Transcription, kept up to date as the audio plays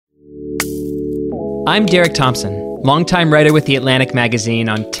I'm Derek Thompson, longtime writer with The Atlantic magazine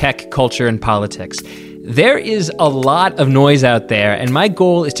on tech, culture, and politics. There is a lot of noise out there, and my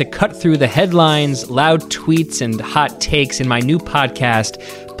goal is to cut through the headlines, loud tweets, and hot takes in my new podcast,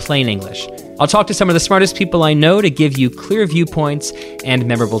 Plain English. I'll talk to some of the smartest people I know to give you clear viewpoints and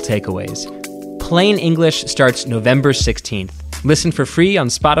memorable takeaways. Plain English starts November 16th. Listen for free on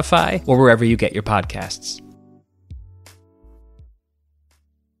Spotify or wherever you get your podcasts.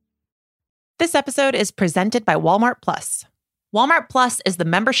 This episode is presented by Walmart Plus. Walmart Plus is the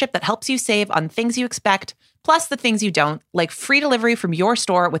membership that helps you save on things you expect, plus the things you don't, like free delivery from your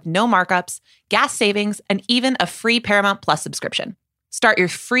store with no markups, gas savings, and even a free Paramount Plus subscription. Start your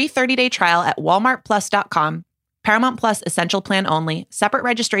free 30-day trial at walmartplus.com. Paramount Plus Essential Plan only. Separate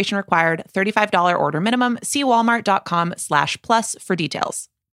registration required. $35 order minimum. See walmart.com/plus for details.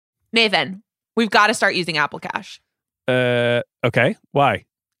 Nathan, we've got to start using Apple Cash. Okay. Why?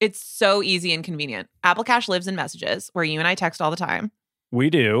 It's so easy and convenient. Apple Cash lives in Messages, where you and I text all the time.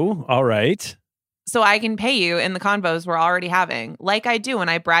 We do. All right. So I can pay you in the convos we're already having, like I do when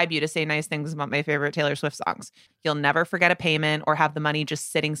I bribe you to say nice things about my favorite Taylor Swift songs. You'll never forget a payment or have the money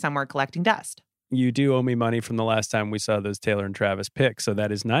just sitting somewhere collecting dust. You do owe me money from the last time we saw those Taylor and Travis pics, so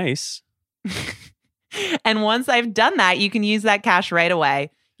that is nice. And once I've done that, you can use that cash right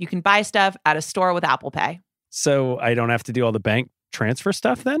away. You can buy stuff at a store with Apple Pay. So I don't have to do all the bank transfer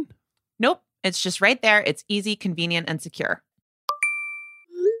stuff then? Nope. It's just right there. It's easy, convenient, and secure.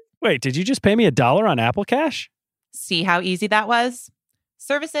 Wait, did you just pay me $1 on Apple Cash? See how easy that was?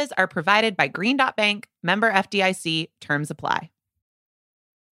 Services are provided by Green Dot Bank, member FDIC. Terms apply.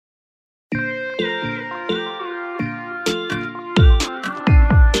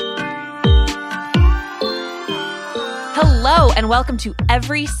 Hello, and welcome to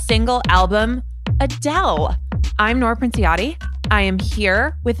Every Single Album, Adele. I'm Nora Princiotti. I am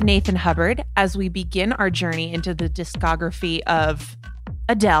here with Nathan Hubbard as we begin our journey into the discography of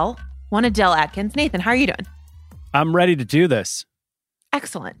Adele, one Adele Atkins. Nathan, how are you doing? I'm ready to do this.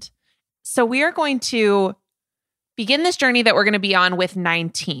 Excellent. So we are going to begin this journey that we're going to be on with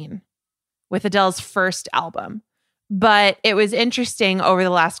 19, with Adele's first album. But it was interesting over the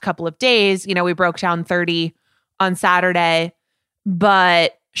last couple of days. You know, we broke down 30 on Saturday,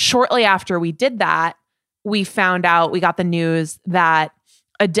 but shortly after we did that, we got the news that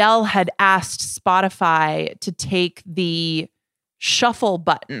Adele had asked Spotify to take the shuffle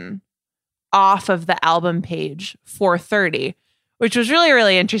button off of the album page for 30, which was really,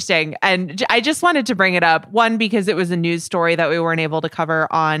 really interesting. And I just wanted to bring it up. One, because it was a news story that we weren't able to cover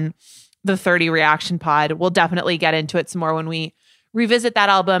on the 30 Reaction Pod. We'll definitely get into it some more when we revisit that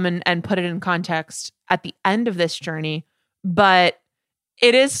album and put it in context at the end of this journey. But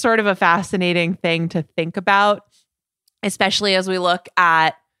it is sort of a fascinating thing to think about, especially as we look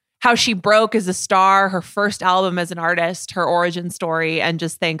at how she broke as a star, her first album as an artist, her origin story, and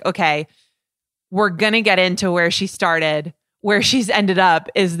just think, okay, we're going to get into where she started. Where she's ended up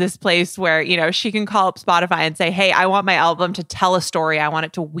is this place where, you know, she can call up Spotify and say, hey, I want my album to tell a story. I want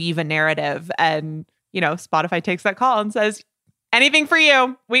it to weave a narrative. And, you know, Spotify takes that call and says, anything for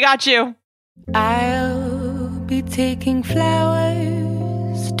you. We got you. I'll be taking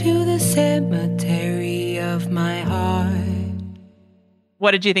flowers to the cemetery of my heart.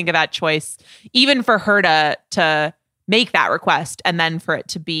 What did you think of that choice? Even for her to make that request and then for it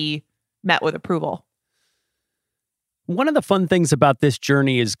to be met with approval. One of the fun things about this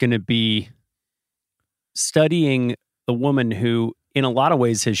journey is going to be studying the woman who, in a lot of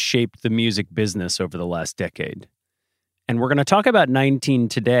ways, has shaped the music business over the last decade. And we're going to talk about 19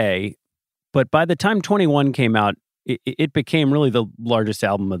 today, but by the time 21 came out, it became really the largest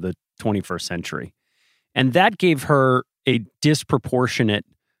album of the 21st century. And that gave her a disproportionate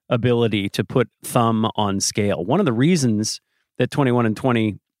ability to put thumb on scale. One of the reasons that 21 and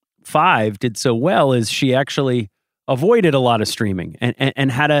 25 did so well is she actually avoided a lot of streaming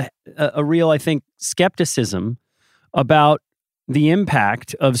and had a real, I think, skepticism about the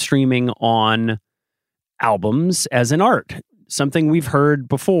impact of streaming on albums as an art. Something we've heard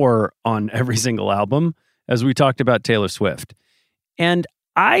before on every single album, as we talked about Taylor Swift. And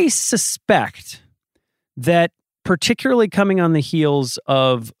I suspect that particularly coming on the heels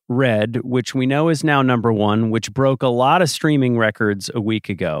of Red, which we know is now number one, which broke a lot of streaming records a week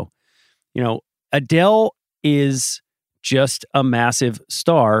ago, you know, Adele is just a massive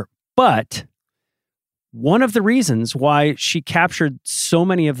star. But one of the reasons why she captured so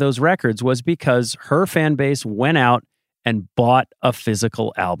many of those records was because her fan base went out and bought a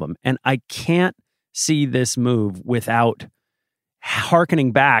physical album. And I can't see this move without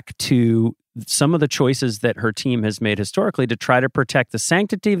hearkening back to some of the choices that her team has made historically to try to protect the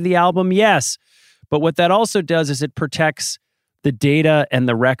sanctity of the album, yes, But what that also does is it protects the data and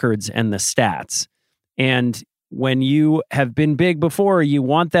the records and the stats. And when you have been big before, you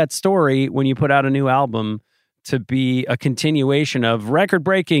want that story when you put out a new album to be a continuation of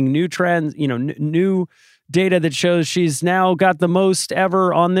record-breaking, new trends, new data that shows she's now got the most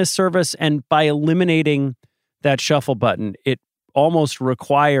ever on this service. And by eliminating that shuffle button, it almost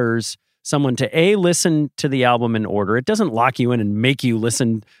requires someone to listen to the album in order. It doesn't lock you in and make you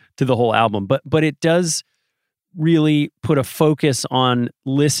listen to the whole album, but it does really put a focus on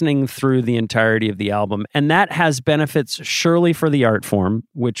listening through the entirety of the album. And that has benefits surely for the art form,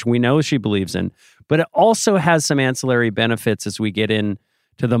 which we know she believes in, but it also has some ancillary benefits as we get in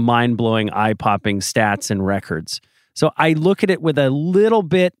to the mind-blowing, eye-popping stats and records. So I look at it with a little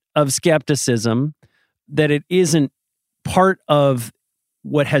bit of skepticism that it isn't part of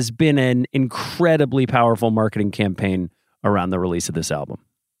what has been an incredibly powerful marketing campaign around the release of this album.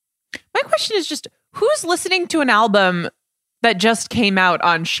 My question is just, who's listening to an album that just came out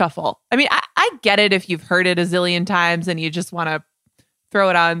on shuffle? I mean, I get it if you've heard it a zillion times and you just want to throw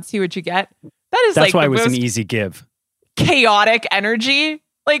it on, see what you get. That's why like it was most an easy give. Chaotic energy.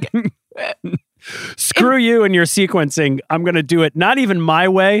 Like, screw you and your sequencing. I'm going to do it not even my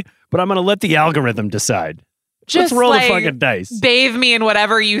way, but I'm going to let the algorithm decide. Just let's roll like, the fucking dice. Bathe me in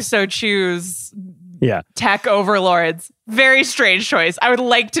whatever you so choose. Yeah. Tech overlords. Very strange choice. I would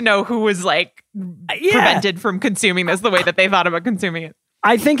like to know who was like prevented from consuming this the way that they thought about consuming it.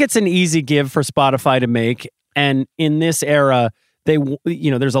 I think it's an easy give for Spotify to make. And in this era,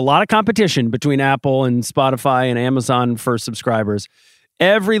 there's a lot of competition between Apple and Spotify and Amazon for subscribers.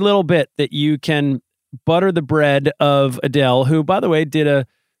 Every little bit that you can butter the bread of Adele, who, by the way, did a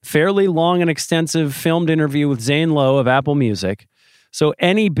fairly long and extensive filmed interview with Zane Lowe of Apple Music. So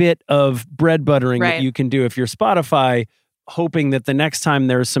any bit of bread buttering that you can do if you're Spotify, hoping that the next time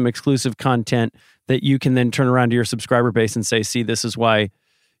there's some exclusive content that you can then turn around to your subscriber base and say, see, this is why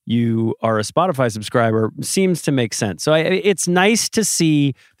you are a Spotify subscriber, seems to make sense. So it's nice to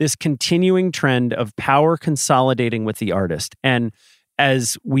see this continuing trend of power consolidating with the artist. And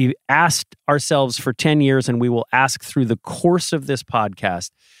as we asked ourselves for 10 years, and we will ask through the course of this podcast,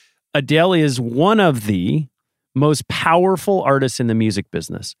 Adele is one of the most powerful artists in the music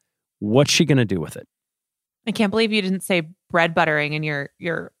business. What's she going to do with it? I can't believe you didn't say bread buttering in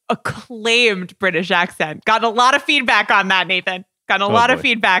your acclaimed British accent. Got a lot of feedback on that, Nathan. Got a lot of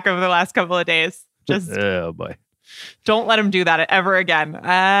feedback over the last couple of days. Just oh boy. Don't let him do that ever again.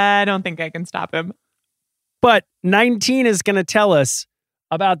 I don't think I can stop him. But 19 is going to tell us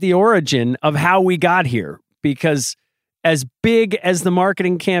about the origin of how we got here, because as big as the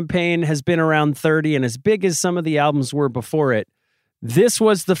marketing campaign has been around 30 and as big as some of the albums were before it, this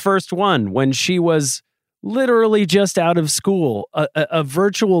was the first one when she was literally just out of school, a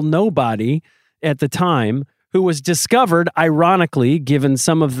virtual nobody at the time, who was discovered, ironically, given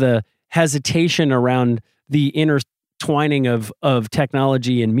some of the hesitation around the intertwining of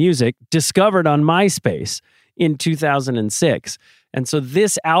technology and music, discovered on MySpace in 2006. And so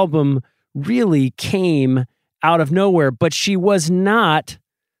this album really came out of nowhere, but she was not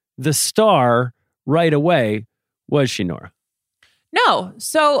the star right away, was she, Nora? No.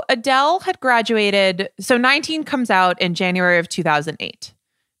 So Adele had graduated. So 19 comes out in January of 2008.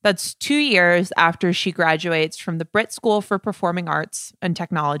 That's 2 years after she graduates from the Brit School for Performing Arts and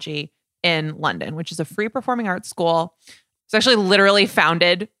Technology in London, which is a free performing arts school. It's actually literally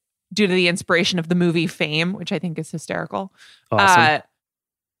founded due to the inspiration of the movie Fame, which I think is hysterical. Awesome.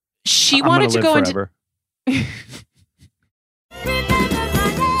 She wanted to go into...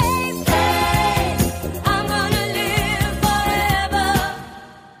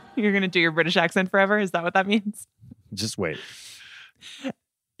 You're going to do your British accent forever? Is that what that means? Just wait.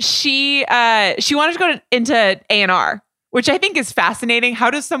 She wanted to go into A&R, which I think is fascinating.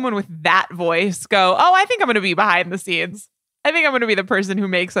 How does someone with that voice go, oh, I think I'm going to be behind the scenes. I think I'm going to be the person who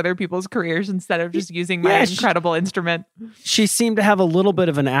makes other people's careers instead of just using my incredible instrument. She seemed to have a little bit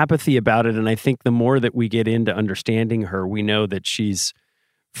of an apathy about it. And I think the more that we get into understanding her, we know that she's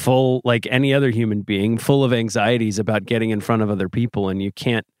full, like any other human being, full of anxieties about getting in front of other people. And you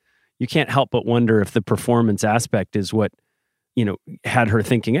can't help but wonder if the performance aspect is what, had her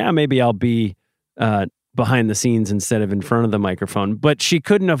thinking, maybe I'll be behind the scenes instead of in front of the microphone. But she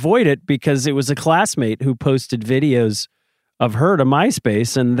couldn't avoid it because it was a classmate who posted videos of her to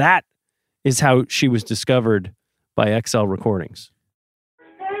MySpace, and that is how she was discovered by XL Recordings.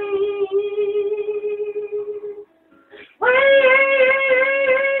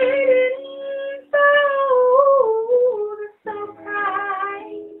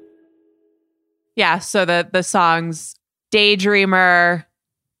 Yeah, so the songs Daydreamer,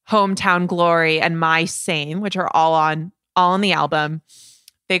 Hometown Glory, and My Sane, which are all on the album.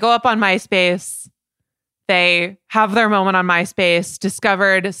 They go up on MySpace. They have their moment on MySpace,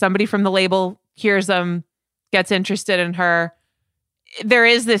 discovered somebody from the label hears them, gets interested in her. There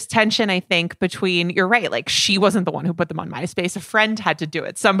is this tension, I think, between, you're right, like she wasn't the one who put them on MySpace. A friend had to do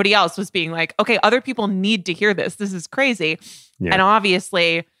it. Somebody else was being like, okay, other people need to hear this. This is crazy. Yeah. And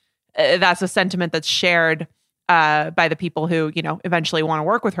obviously, that's a sentiment that's shared by the people who, eventually want to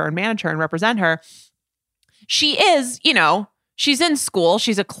work with her and manage her and represent her. She is, she's in school.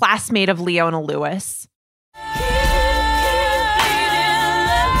 She's a classmate of Leona Lewis.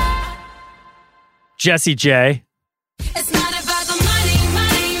 Jessie J. It's not about the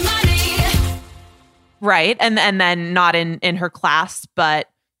money. Right. And then not in her class, but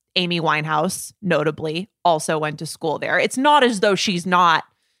Amy Winehouse, notably, also went to school there. It's not as though she's not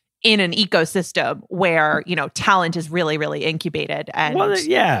in an ecosystem where, talent is really, really incubated. And well,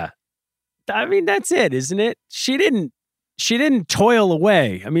 yeah. I mean, that's it, isn't it? She didn't toil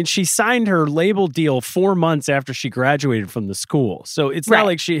away. I mean, she signed her label deal 4 months after she graduated from the school. So it's not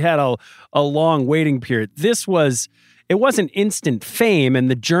like she had a long waiting period. It wasn't instant fame,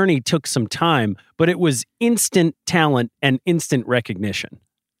 and the journey took some time, but it was instant talent and instant recognition.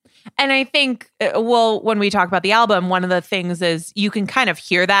 And I think, when we talk about the album, one of the things is you can kind of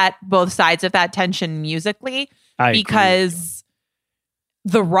hear that, both sides of that tension musically, because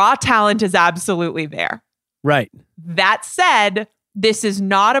the raw talent is absolutely there. Right. That said, this is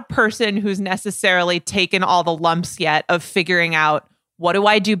not a person who's necessarily taken all the lumps yet of figuring out, what do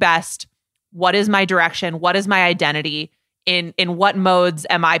I do best? What is my direction? What is my identity? In what modes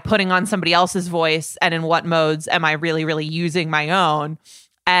am I putting on somebody else's voice? And in what modes am I really, really using my own?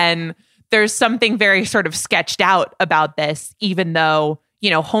 And there's something very sort of sketched out about this, even though,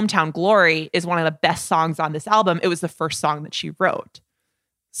 Hometown Glory is one of the best songs on this album. It was the first song that she wrote.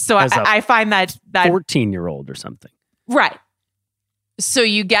 So I find that 14-year-old or something. Right. So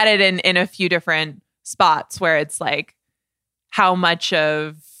you get it in a few different spots where it's like, how much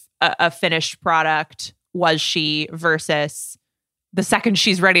of a finished product was she versus the second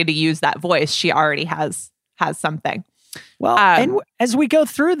she's ready to use that voice, she already has something. Well, and as we go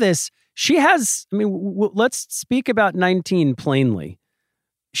through this, she has, let's speak about 19 plainly.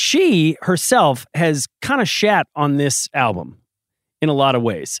 She herself has kind of shat on this album in a lot of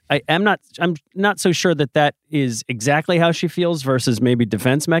ways. I'm not so sure that is exactly how she feels versus maybe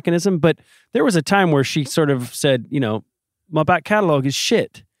defense mechanism, but there was a time where she sort of said, my back catalog is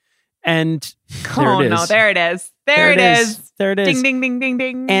shit. And there it is. There it is. There it is. There it is. Ding, ding, ding,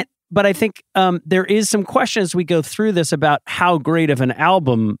 ding, ding. But I think there is some question as we go through this about how great of an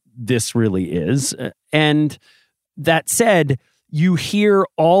album this really is. And that said, you hear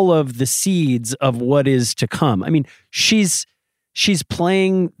all of the seeds of what is to come. I mean, she's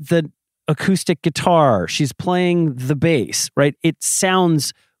playing the acoustic guitar. She's playing the bass, right? It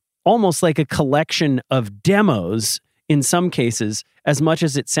sounds almost like a collection of demos in some cases, as much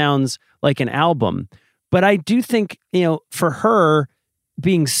as it sounds like an album. But I do think, for her,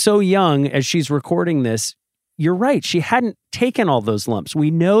 being so young as she's recording this, you're right. She hadn't taken all those lumps.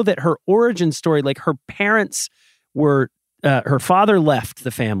 We know that her origin story, like her parents were, her father left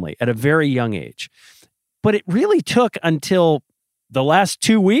the family at a very young age. But it really took until the last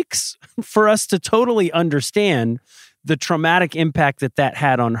 2 weeks for us to totally understand the traumatic impact that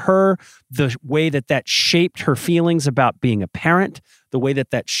had on her, the way that shaped her feelings about being a parent, the way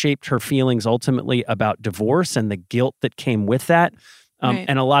that shaped her feelings ultimately about divorce and the guilt that came with that. Right.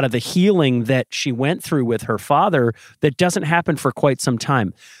 And a lot of the healing that she went through with her father that doesn't happen for quite some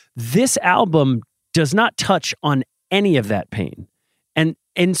time. This album does not touch on any of that pain. And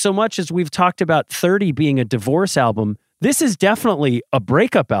in so much as we've talked about 30 being a divorce album, this is definitely a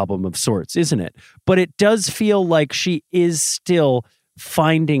breakup album of sorts, isn't it? But it does feel like she is still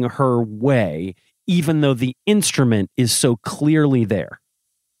finding her way, even though the instrument is so clearly there.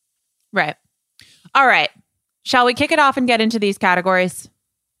 Right. All right. Shall we kick it off and get into these categories?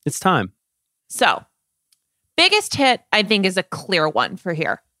 It's time. So, biggest hit, I think, is a clear one for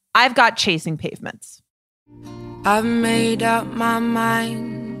here. I've got Chasing Pavements. I've made up my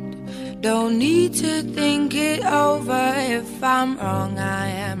mind. Don't need to think it over. If I'm wrong, I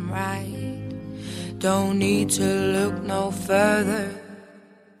am right. Don't need to look no further.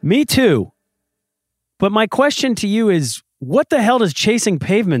 Me too. But my question to you is, what the hell does Chasing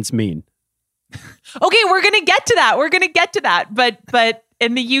Pavements mean? Okay, we're going to get to that. But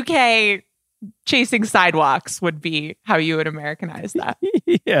in the UK, Chasing Sidewalks would be how you would Americanize that.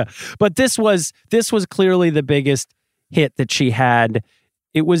 Yeah. But this was clearly the biggest hit that she had.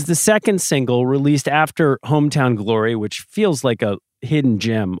 It was the second single released after Hometown Glory, which feels like a hidden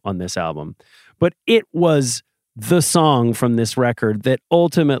gem on this album. But it was the song from this record that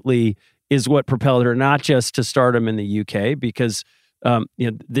ultimately is what propelled her not just to stardom in the UK, because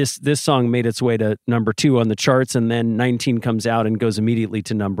this song made its way to number 2 on the charts, and then 19 comes out and goes immediately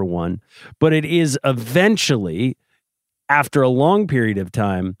to number 1. But it is eventually, after a long period of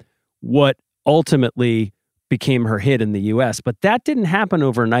time, what ultimately became her hit in the US. But that didn't happen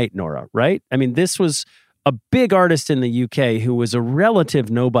overnight, Nora, right? I mean, this was a big artist in the UK who was a relative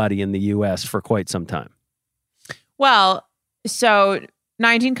nobody in the US for quite some time. So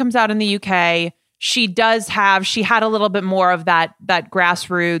 19 comes out in the UK. She had a little bit more of that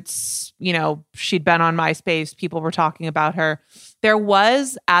grassroots, she'd been on MySpace. People were talking about her. There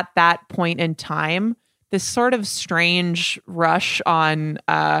was at that point in time, this sort of strange rush on,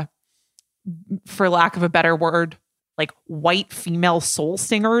 for lack of a better word, like white female soul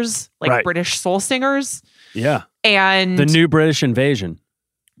singers, like British soul singers. Yeah. And the new British invasion.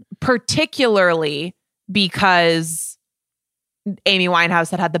 Particularly because Amy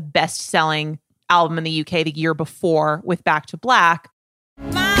Winehouse had the best-selling album in the UK the year before with Back to Black.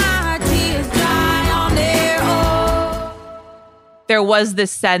 My tears dry on their own. There was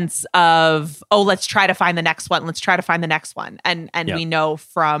this sense of, let's try to find the next one. Let's try to find the next one. And we know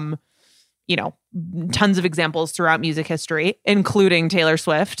from, tons of examples throughout music history, including Taylor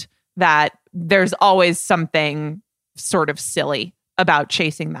Swift, that there's always something sort of silly about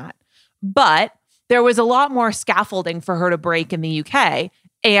chasing that. But there was a lot more scaffolding for her to break in the UK,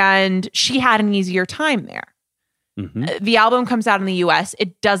 and she had an easier time there. Mm-hmm. The album comes out in the US.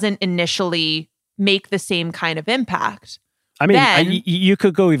 It doesn't initially make the same kind of impact. I mean, you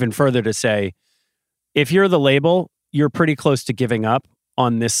could go even further to say, if you're the label, you're pretty close to giving up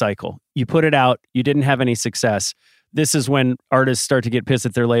on this cycle. You put it out, you didn't have any success. This is when artists start to get pissed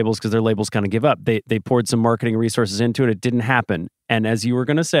at their labels because their labels kind of give up. They poured some marketing resources into it. It didn't happen. And as you were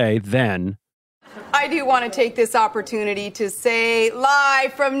going to say, then... I do want to take this opportunity to say,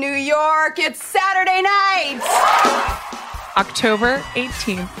 live from New York, it's Saturday night! October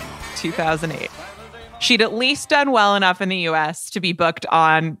 18th, 2008. She'd at least done well enough in the US to be booked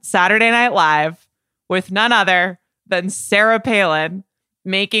on Saturday Night Live with none other than Sarah Palin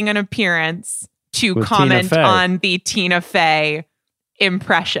making an appearance to with comment on the Tina Fey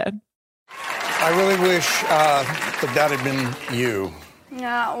impression. I really wish that had been you.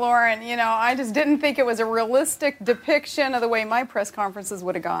 Yeah, Lauren, I just didn't think it was a realistic depiction of the way my press conferences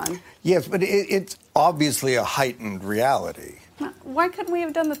would have gone. Yes, but it's obviously a heightened reality. Why couldn't we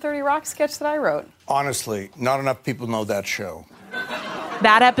have done the 30 Rock sketch that I wrote? Honestly, not enough people know that show.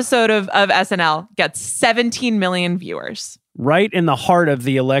 That episode of SNL gets 17 million viewers. Right in the heart of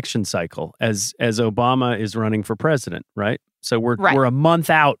the election cycle, as Obama is running for president, right? So we're a month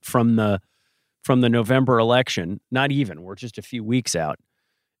out from the November election. Not even. We're just a few weeks out.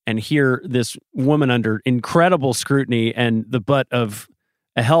 And here, this woman under incredible scrutiny and the butt of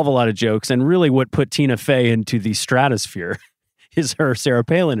a hell of a lot of jokes, and really what put Tina Fey into the stratosphere is her Sarah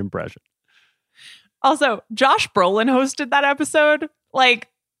Palin impression. Also, Josh Brolin hosted that episode. Like,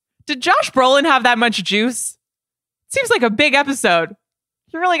 did Josh Brolin have that much juice? Seems like a big episode.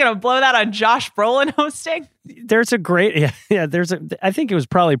 You're really going to blow that on Josh Brolin hosting? There's a great, I think it was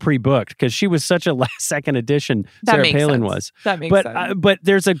probably pre-booked because she was such a last-second addition, Sarah Palin was. That makes sense. But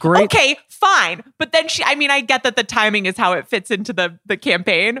there's a great... Okay, fine. But then I get that the timing is how it fits into the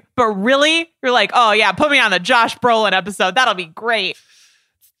campaign. But really? You're like, oh yeah, put me on the Josh Brolin episode. That'll be great.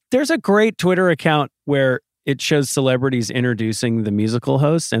 There's a great Twitter account where it shows celebrities introducing the musical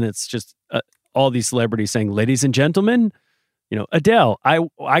host, and it's just all these celebrities saying, ladies and gentlemen, Adele.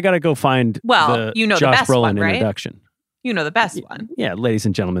 I got to go find the the Josh best Brolin one, right? introduction. You know the best one. Yeah, ladies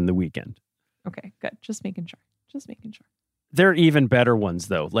and gentlemen, The Weeknd. Okay, good. Just making sure. There are even better ones,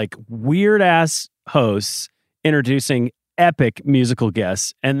 though, like weird-ass hosts introducing epic musical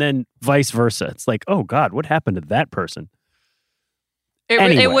guests, and then vice versa. It's like, oh, God, what happened to that person?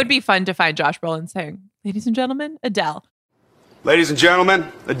 Anyway. It would be fun to find Josh Brolin saying, ladies and gentlemen, Adele. Ladies and gentlemen,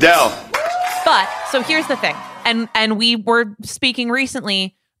 Adele. But, so here's the thing. And we were speaking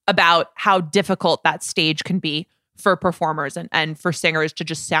recently about how difficult that stage can be for performers and for singers to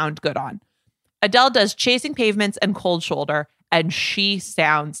just sound good on. Adele does Chasing Pavements and Cold Shoulder, and she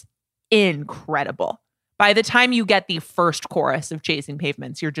sounds incredible. By the time you get the first chorus of Chasing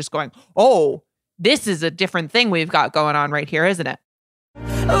Pavements, you're just going, oh, this is a different thing we've got going on right here, isn't it?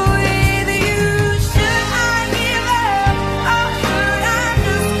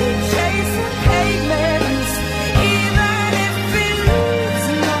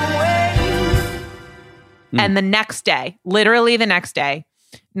 And the next day, literally the next day,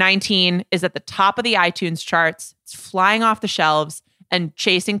 19 is at the top of the iTunes charts. It's flying off the shelves. And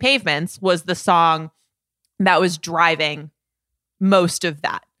Chasing Pavements was the song that was driving most of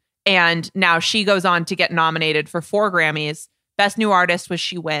that. And now she goes on to get nominated for 4 Grammys. Best New Artist was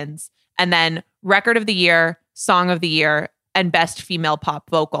She Wins. And then Record of the Year, Song of the Year, and Best Female Pop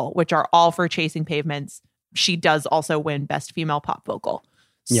Vocal, which are all for Chasing Pavements. She does also win Best Female Pop Vocal.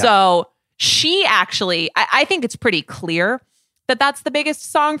 Yeah. So she actually, I think it's pretty clear that that's the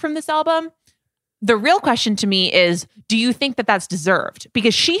biggest song from this album. The real question to me is, do you think that that's deserved?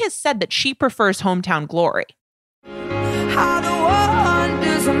 Because she has said that she prefers Hometown Glory. How the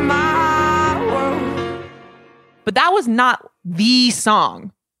wonders of my world. But that was not the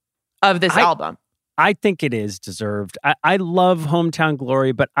song of this album. I think it is deserved. I love Hometown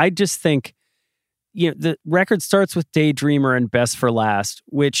Glory, but I just think, the record starts with Daydreamer and Best for Last,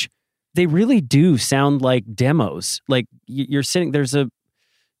 which they really do sound like demos. Like you're sitting, there's a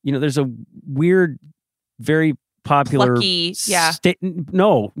weird, very popular... Plucky, yeah.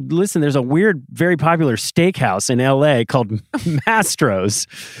 No, listen, there's a weird, very popular steakhouse in LA called Mastro's,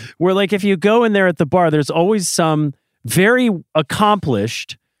 where like if you go in there at the bar, there's always some very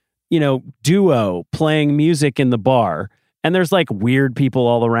accomplished, duo playing music in the bar. And there's like weird people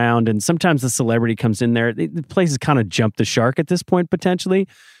all around. And sometimes the celebrity comes in there. The place has kind of jumped the shark at this point, potentially.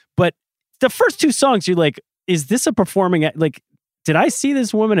 But the first 2 songs, you're like, is this a performing... Like, did I see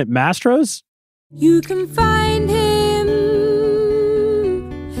this woman at Mastro's? You can find him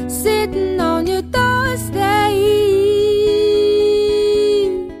sitting on your doorstep.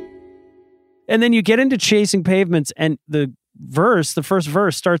 And then you get into Chasing Pavements, and the first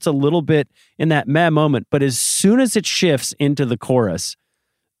verse starts a little bit in that meh moment, but as soon as it shifts into the chorus,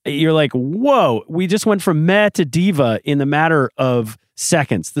 you're like, whoa, we just went from meh to diva in the matter of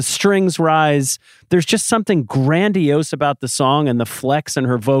seconds. The strings rise. There's just something grandiose about the song and the flex in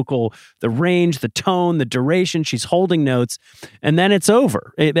her vocal, the range, the tone, the duration. She's holding notes, and then it's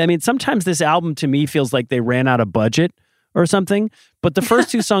over. Sometimes this album to me feels like they ran out of budget or something, but the first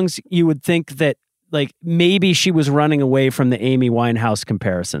 2 songs, you would think that like maybe she was running away from the Amy Winehouse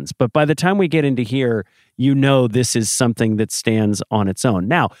comparisons. But by the time we get into here, this is something that stands on its own.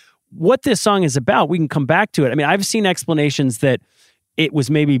 Now, what this song is about, we can come back to it. I mean, I've seen explanations that it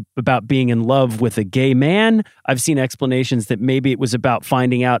was maybe about being in love with a gay man. I've seen explanations that maybe it was about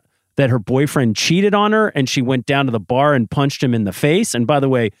finding out that her boyfriend cheated on her and she went down to the bar and punched him in the face. And by the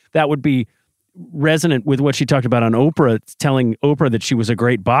way, that would be resonant with what she talked about on Oprah, telling Oprah that she was a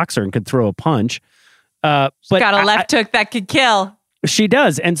great boxer and could throw a punch. But got a left hook that could kill. She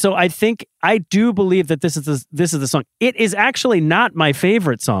does. And so I do believe that this is the song. It is actually not my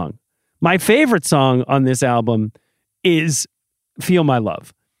favorite song. My favorite song on this album is Feel My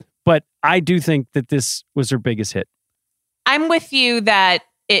Love. But I do think that this was her biggest hit. I'm with you that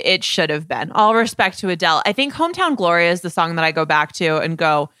it should have been. All respect to Adele. I think Hometown Glory is the song that I go back to and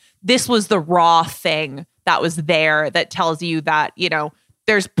go, this was the raw thing that was there that tells you that,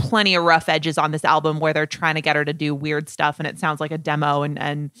 there's plenty of rough edges on this album where they're trying to get her to do weird stuff and it sounds like a demo.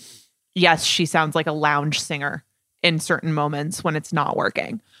 And yes, she sounds like a lounge singer in certain moments when it's not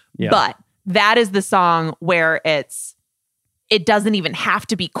working. Yeah. But that is the song where it doesn't even have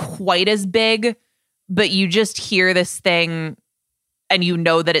to be quite as big, but you just hear this thing and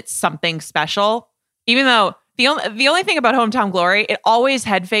that it's something special. Even though the only thing about Hometown Glory, it always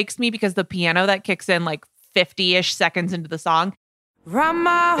head fakes me because the piano that kicks in like 50-ish seconds into the song. From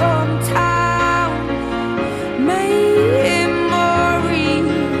my hometown,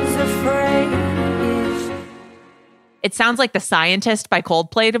 memories afraid. It sounds like The Scientist by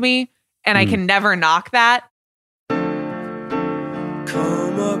Coldplay to me, and I can never knock that.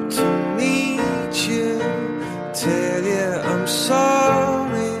 Come up to meet you, tell you I'm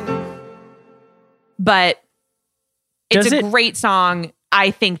sorry. But it's a great song.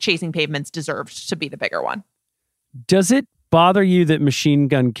 I think Chasing Pavements deserved to be the bigger one. Does it bother you that Machine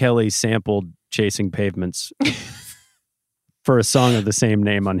Gun Kelly sampled Chasing Pavements for a song of the same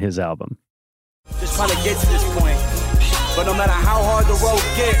name on his album? Just trying to get to this point. But no matter how hard the road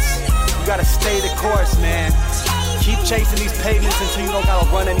gets, you gotta stay the course, man. Keep chasing these pavements until you don't gotta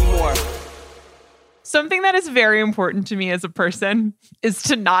run anymore. Something that is very important to me as a person is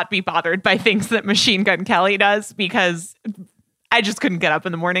to not be bothered by things that Machine Gun Kelly does, because I just couldn't get up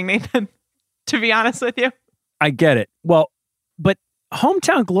in the morning, Nathan, to be honest with you. I get it. Well, but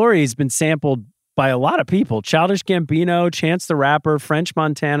Hometown Glory has been sampled by a lot of people. Childish Gambino, Chance the Rapper, French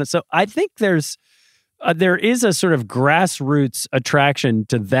Montana. So I think there is a sort of grassroots attraction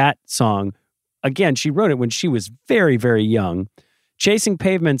to that song. Again, she wrote it when she was very, very young. Chasing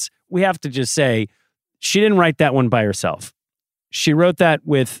Pavements, we have to just say, she didn't write that one by herself. She wrote that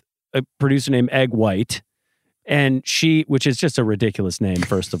with a producer named Egg White. And which is just a ridiculous name,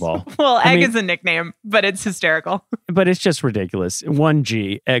 first of all. Well, Egg is a nickname, but it's hysterical. But it's just ridiculous.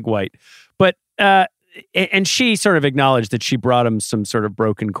 1G, Egg White. But, and she sort of acknowledged that she brought him some sort of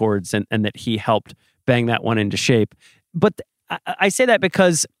broken chords and that he helped bang that one into shape. But I say that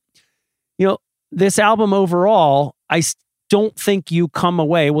because, this album overall, I don't think you come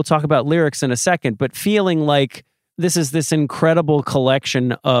away, we'll talk about lyrics in a second, but feeling like this is this incredible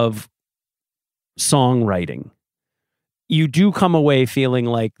collection of songwriting. You do come away feeling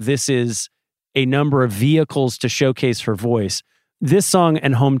like this is a number of vehicles to showcase her voice. This song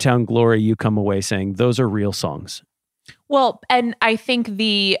and Hometown Glory, you come away saying those are real songs. Well, and I think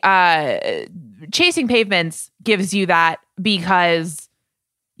the Chasing Pavements gives you that because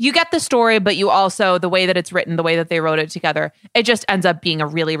you get the story, but you also, the way that it's written, the way that they wrote it together, it just ends up being a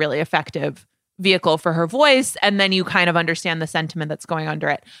really, really effective vehicle for her voice. And then you kind of understand the sentiment that's going under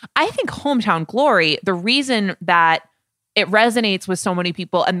it. I think Hometown Glory, the reason that it resonates with so many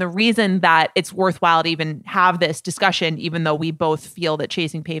people and the reason that it's worthwhile to even have this discussion, even though we both feel that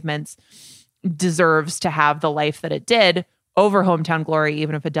Chasing Pavements deserves to have the life that it did over Hometown Glory,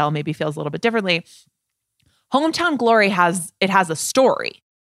 even if Adele maybe feels a little bit differently. Hometown Glory has a story.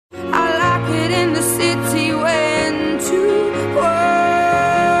 I like it in the city when two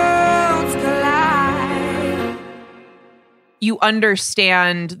worlds collide. You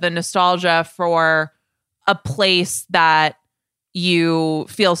understand the nostalgia for a place that you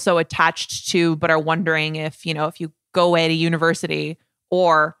feel so attached to, but are wondering if you go away to university,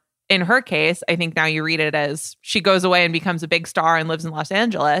 or in her case, I think now you read it as she goes away and becomes a big star and lives in Los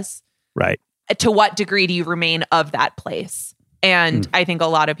Angeles. Right. To what degree do you remain of that place? And I think a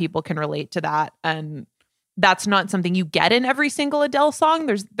lot of people can relate to that. And that's not something you get in every single Adele song.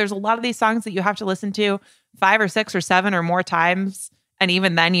 There's a lot of these songs that you have to listen to 5 or 6 or 7 or more times. And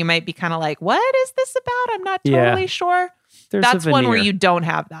even then you might be kind of like, what is this about? I'm not totally sure. That's one where you don't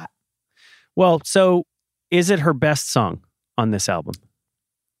have that. Well, so is it her best song on this album?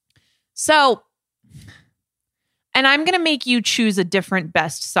 So, and I'm going to make you choose a different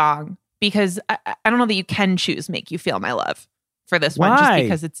best song because I don't know that you can choose Make You Feel My Love for this one, just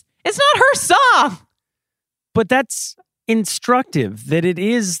because it's not her song. But that's instructive that it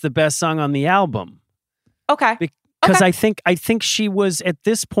is the best song on the album. Okay. Because I think she was at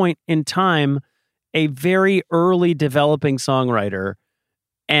this point in time a very early developing songwriter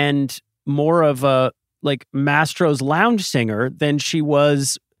and more of a like Mastro's lounge singer than she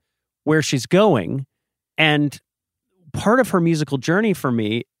was where she's going. And part of her musical journey for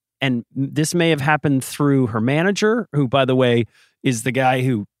me, and this may have happened through her manager, who, by the way, is the guy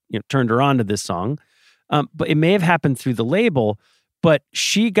who turned her on to this song, but it may have happened through the label, but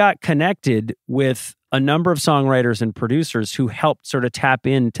she got connected with a number of songwriters and producers who helped sort of tap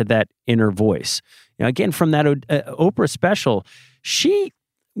into that inner voice. Again, from that Oprah special, she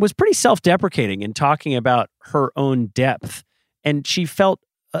was pretty self-deprecating in talking about her own depth. And she felt,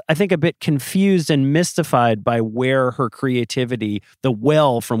 I think, a bit confused and mystified by where her creativity, the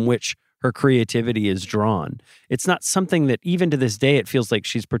well from which her creativity is drawn. It's not something that even to this day, it feels like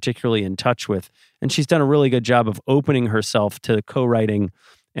she's particularly in touch with. And she's done a really good job of opening herself to co-writing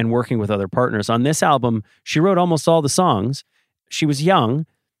and working with other partners. On this album, she wrote almost all the songs. She was young,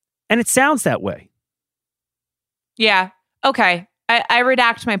 and it sounds that way. Yeah. Okay. I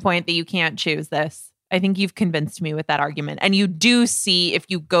redact my point that you can't choose this. I think you've convinced me with that argument. And you do see, if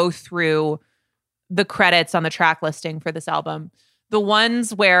you go through the credits on the track listing for this album, the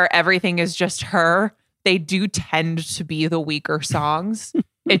ones where everything is just her, they do tend to be the weaker songs.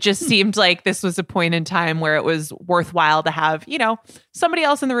 It just seemed like this was a point in time where it was worthwhile to have, somebody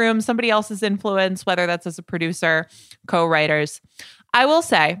else in the room, somebody else's influence, whether that's as a producer, co-writers. I will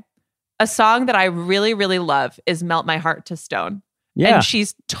say a song that I really, really love is Melt My Heart to Stone. Yeah. And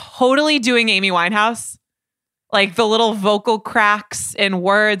she's totally doing Amy Winehouse. Like the little vocal cracks in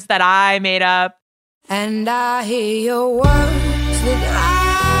words that I made up. And I hear your words that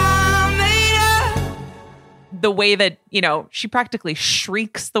I made up. The way that, she practically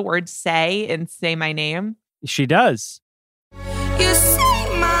shrieks the word say in Say My Name. She does. You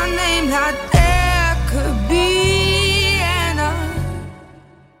say my name like there could be an other.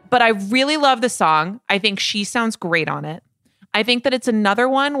 But I really love the song. I think she sounds great on it. I think that it's another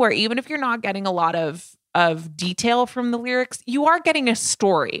one where even if you're not getting a lot of detail from the lyrics, you are getting a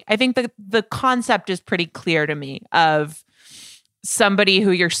story. I think that the concept is pretty clear to me of somebody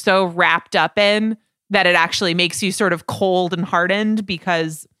who you're so wrapped up in that it actually makes you sort of cold and hardened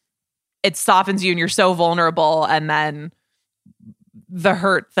because it softens you and you're so vulnerable. And then the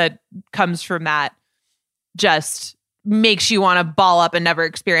hurt that comes from that just makes you want to ball up and never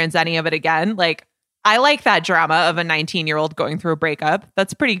experience any of it again. Like, I like that drama of a 19-year-old going through a breakup.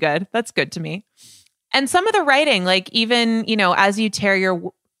 That's pretty good. That's good to me. And some of the writing, like even, as you tear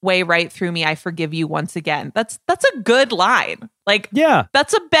your way right through me, I forgive you once again. That's a good line. Like, yeah,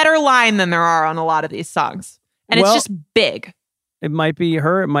 that's a better line than there are on a lot of these songs. And it's just big. It might be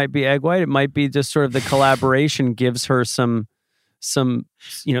her. It might be Egg White. It might be just sort of the collaboration gives her some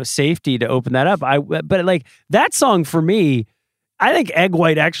safety to open that up. But like that song for me, I think Egg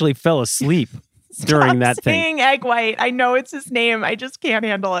White actually fell asleep during that thing. Saying Egg White. I know it's his name. I just can't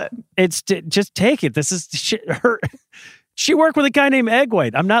handle it. It's just take it. This is her. She worked with a guy named Egg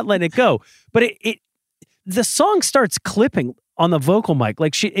White. I'm not letting it go. But the song starts clipping on the vocal mic.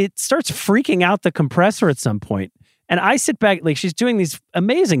 Like it starts freaking out the compressor at some point. And I sit back, like she's doing these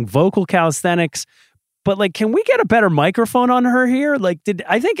amazing vocal calisthenics. But like, can we get a better microphone on her here? Like,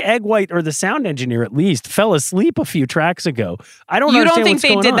 I think Egg White or the sound engineer at least fell asleep a few tracks ago. I don't. You don't think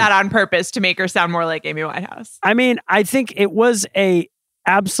they did that on purpose to make her sound more like Amy Winehouse? I mean, I think it was a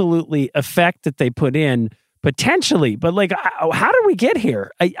absolutely effect that they put in potentially, but like, how did we get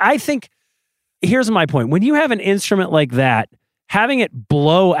here? I think here's my point: when you have an instrument like that, having it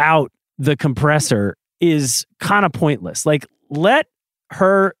blow out the compressor is kind of pointless. Like, let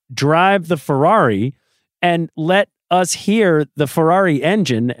her drive the Ferrari and let us hear the Ferrari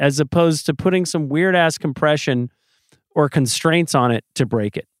engine as opposed to putting some weird ass compression or constraints on it to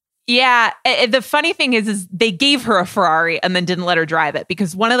break it. Yeah. The funny thing is they gave her a Ferrari and then didn't let her drive it,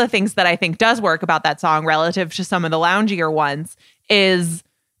 because one of the things that I think does work about that song relative to some of the loungier ones is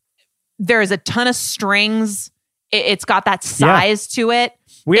there's a ton of strings. It's got that size to it.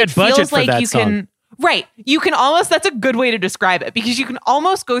 We had budget for that song. Right. You can almost, that's a good way to describe it, because you can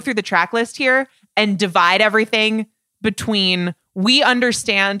almost go through the track list here and divide everything between, we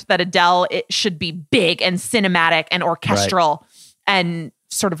understand that Adele, it should be big and cinematic and orchestral and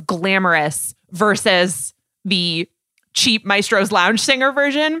sort of glamorous, versus the cheap Maestro's Lounge singer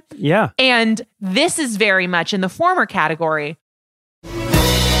version. Yeah. And this is very much in the former category.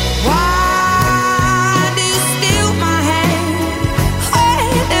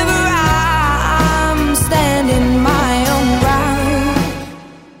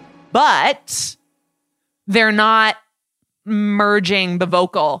 But they're not merging the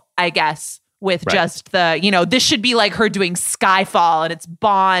vocal, I guess, with just the, this should be like her doing Skyfall and it's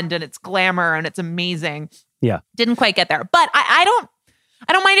Bond and it's glamour and it's amazing. Yeah. Didn't quite get there. But I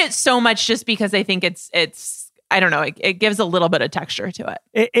don't mind it so much, just because I think it's I don't know, it gives a little bit of texture to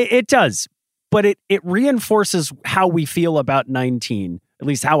it. It does. But it reinforces how we feel about 19, at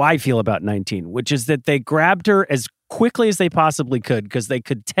least how I feel about 19, which is that they grabbed her as quickly as they possibly could, because they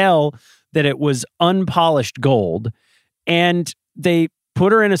could tell that it was unpolished gold, and they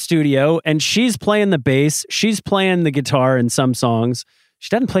put her in a studio and she's playing the bass, she's playing the guitar in some songs. She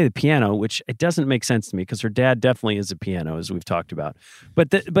doesn't play the piano, which it doesn't make sense to me, because her dad definitely is a piano, as we've talked about.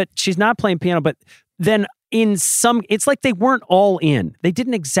 But she's not playing piano. But then in some, it's like they weren't all in. They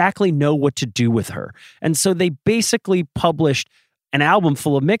didn't exactly know what to do with her, and so they basically published an album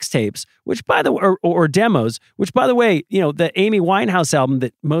full of mixtapes, which by the way, or demos, which by the way, the Amy Winehouse album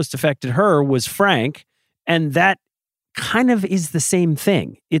that most affected her was Frank. And that kind of is the same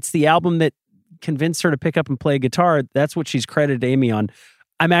thing. It's the album that convinced her to pick up and play guitar. That's what she's credited Amy on.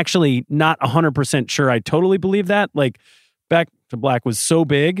 I'm actually not 100% sure I totally believe that. Like, Back to Black was so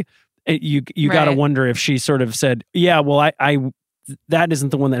big, you got to wonder if she sort of said, yeah, well, I that isn't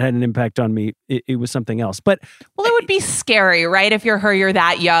the one that had an impact on me. It was something else. But well, it would be scary, right? If you're her, you're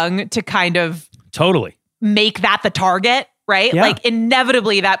that young to kind of totally make that the target, right? Yeah. Like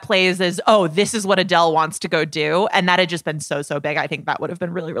inevitably that plays as, oh, this is what Adele wants to go do. And that had just been so big. I think that would have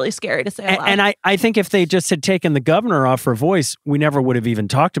been really, really scary to say aloud. And I think if they just had taken the governor off her voice, we never would have even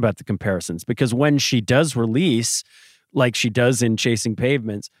talked about the comparisons, because when she does release, like she does in Chasing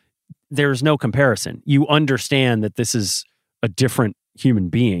Pavements, there's no comparison. You understand that this is a different human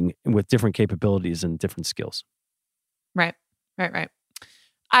being with different capabilities and different skills. Right.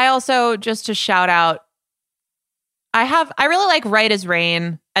 I also, just to shout out, I really like Right as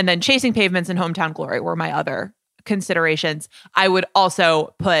Rain, and then Chasing Pavements and Hometown Glory were my other considerations. I would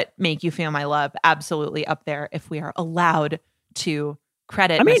also put Make You Feel My Love absolutely up there if we are allowed to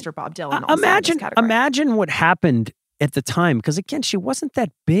credit Mr. Bob Dylan. Imagine what happened at the time, because again, she wasn't that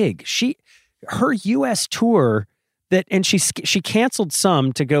big. Her U.S. tour and she canceled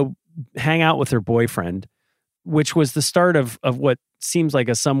some to go hang out with her boyfriend, which was the start of what seems like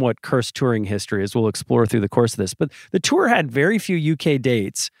a somewhat cursed touring history, as we'll explore through the course of this. But the tour had very few UK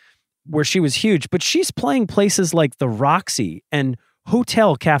dates where she was huge, but she's playing places like the Roxy and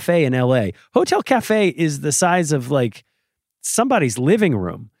Hotel Cafe in LA. Hotel Cafe is the size of like somebody's living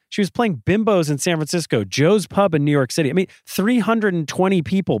room. She was playing Bimbos in San Francisco, Joe's Pub in New York City. I mean, 320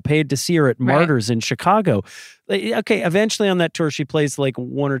 people paid to see her at Martyrs in Chicago. Okay, eventually on that tour, she plays like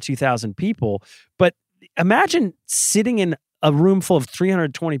 1,000 or 2,000 people. But imagine sitting in a room full of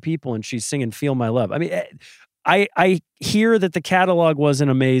 320 people and she's singing Feel My Love. I mean, I hear that the catalog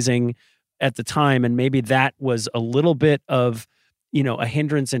wasn't amazing at the time, and maybe that was a little bit of, a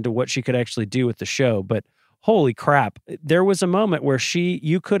hindrance into what she could actually do with the show. But holy crap, there was a moment where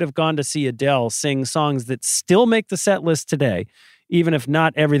you could have gone to see Adele sing songs that still make the set list today, even if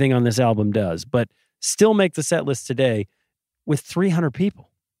not everything on this album does, but still make the set list today with 300 people.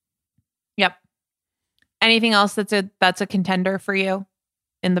 Yep. Anything else that's a contender for you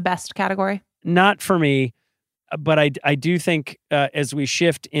in the best category? Not for me, but I do think as we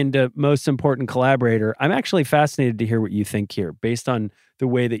shift into most important collaborator, I'm actually fascinated to hear what you think here based on the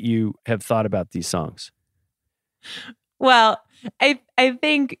way that you have thought about these songs. Well, I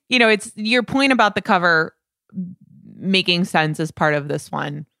think, it's your point about the cover making sense as part of this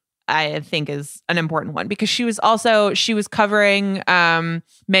one, I think is an important one, because she was covering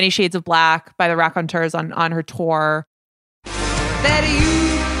Many Shades of Black by the Raconteurs on her tour.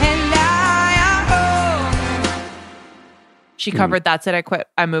 She covered That's It, I Quit,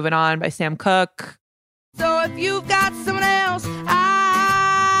 I'm Moving On by Sam Cooke. So if you've got someone else,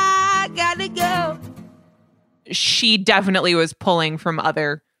 I gotta go. She definitely was pulling from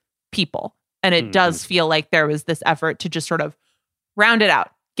other people. And it does feel like there was this effort to just sort of round it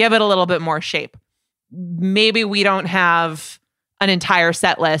out, give it a little bit more shape. Maybe we don't have an entire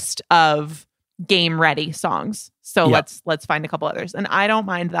set list of game ready songs. So let's find a couple others. And I don't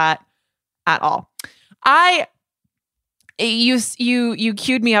mind that at all. You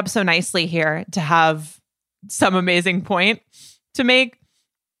queued me up so nicely here to have some amazing point to make.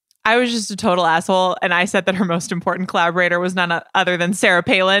 I was just a total asshole, and I said that her most important collaborator was none other than Sarah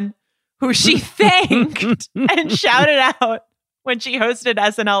Palin, who she thanked and shouted out when she hosted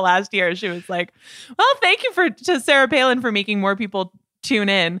SNL last year. She was like, well, thank you to Sarah Palin for making more people tune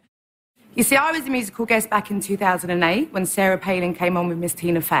in. You see, I was a musical guest back in 2008 when Sarah Palin came on with Miss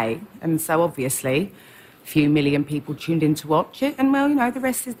Tina Fey, and so obviously a few million people tuned in to watch it, and well, the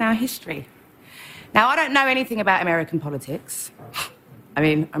rest is now history. Now, I don't know anything about American politics. I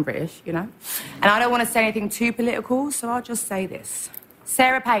mean, I'm British, and I don't want to say anything too political, so I'll just say this.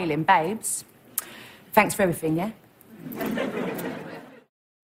 Sarah Palin, babes, thanks for everything, yeah?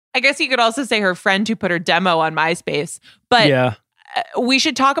 I guess you could also say her friend who put her demo on MySpace. But we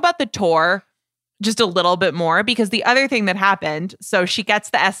should talk about the tour just a little bit more, because the other thing that happened, so she gets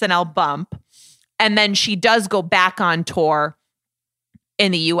the SNL bump, and then she does go back on tour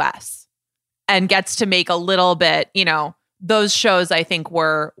in the US and gets to make a little bit, those shows I think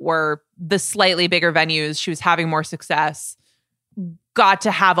were the slightly bigger venues. She was having more success, got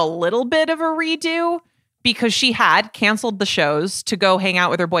to have a little bit of a redo because she had canceled the shows to go hang out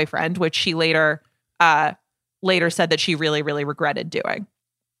with her boyfriend, which she later said that she really, really regretted doing.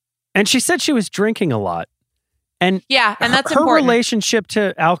 And she said she was drinking a lot. And that's her important. relationship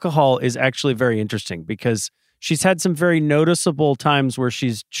to alcohol is actually very interesting, because she's had some very noticeable times where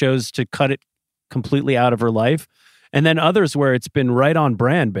she's chose to cut it completely out of her life. And then others where it's been right on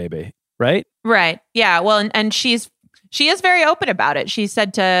brand, baby. Right? Right. Yeah. Well, and she is very open about it. She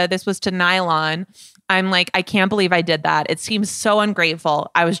said this was to Nylon, I'm like, I can't believe I did that. It seems so ungrateful.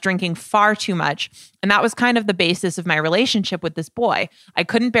 I was drinking far too much. And that was kind of the basis of my relationship with this boy. I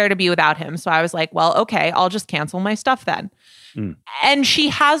couldn't bear to be without him. So I was like, well, okay, I'll just cancel my stuff then. And she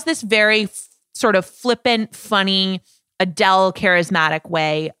has this very sort of flippant, funny, Adele charismatic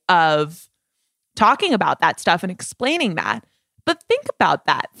way of talking about that stuff and explaining that. But think about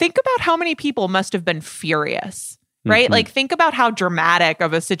that. Think about how many people must have been furious, right? Like, think about how dramatic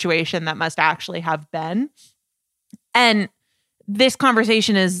of a situation that must actually have been. And this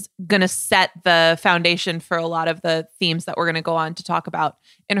conversation is going to set the foundation for a lot of the themes that we're going to go on to talk about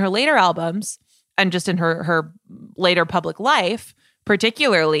in her later albums and just in her later public life,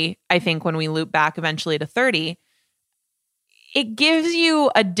 particularly, I think, when we loop back eventually to 30. It gives you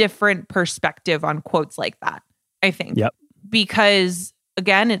a different perspective on quotes like that, I think. Yep. Because,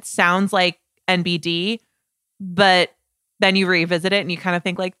 again, it sounds like NBD, but then you revisit it and you kind of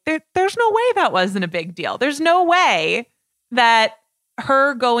think like, there's no way that wasn't a big deal. There's no way that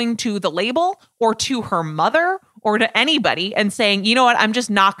her going to the label or to her mother or to anybody and saying, you know what, I'm just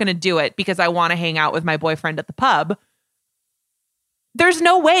not going to do it because I want to hang out with my boyfriend at the pub. There's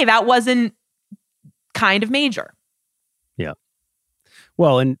no way that wasn't kind of major. Yeah.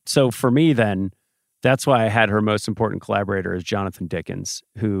 Well, and so for me then, that's why I had her most important collaborator as Jonathan Dickens,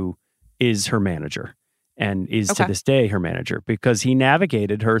 who is her manager. and is to this day her manager, because he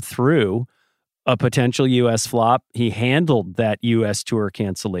navigated her through a potential U.S. flop. He handled that U.S. tour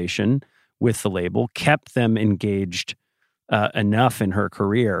cancellation with the label, kept them engaged enough in her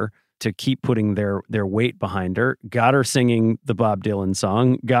career to keep putting their weight behind her, got her singing the Bob Dylan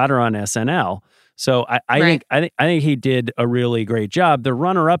song, got her on SNL. So I think he did a really great job. The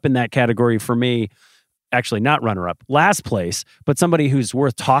runner-up in that category for me, actually not runner-up, last place, but somebody who's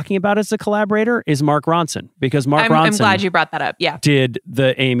worth talking about as a collaborator is Mark Ronson, because Ronson, I'm glad you brought that up. Yeah, did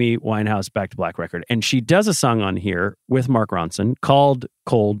the Amy Winehouse Back to Black record, and she does a song on here with Mark Ronson called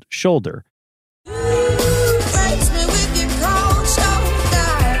 "Cold Shoulder."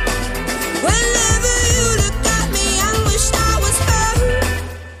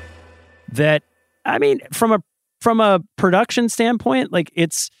 That, I mean, from a production standpoint, like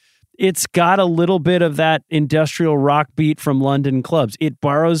it's got a little bit of that industrial rock beat from London clubs. It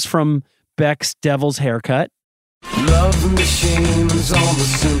borrows from Beck's Devil's Haircut. Love machines on the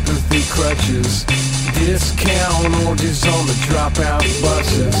sympathy crutches, discount orgies on the dropout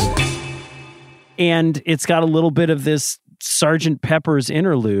buses. And it's got a little bit of this Sgt. Pepper's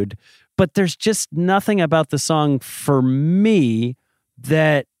interlude, but there's just nothing about the song for me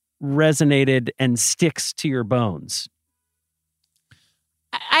that resonated and sticks to your bones.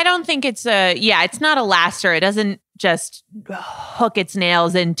 I don't think it's it's not a laster. It doesn't just hook its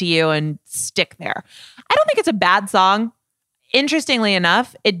nails into you and stick there. I don't think it's a bad song. Interestingly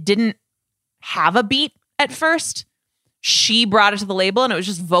enough, it didn't have a beat at first. She brought it to the label and it was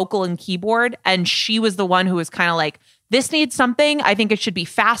just vocal and keyboard. And she was the one who was kind of like, this needs something. I think it should be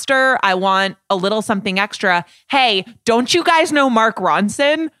faster. I want a little something extra. Hey, don't you guys know Mark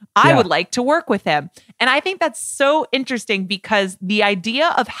Ronson? I would like to work with him. And I think that's so interesting because the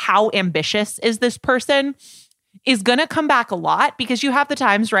idea of how ambitious is this person is going to come back a lot, because you have the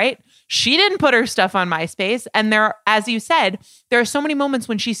times, right? She didn't put her stuff on MySpace. And there, as you said, there are so many moments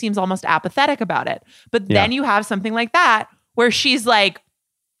when she seems almost apathetic about it. But then you have something like that where she's like,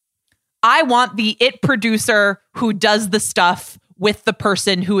 I want the it producer who does the stuff with the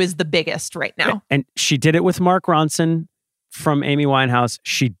person who is the biggest right now. And she did it with Mark Ronson from Amy Winehouse.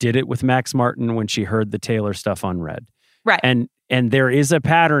 She did it with Max Martin when she heard the Taylor stuff on Red. Right. And there is a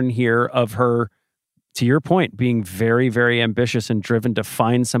pattern here of her, to your point, being very, very ambitious and driven to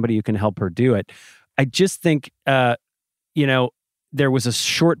find somebody who can help her do it. I just think, there was a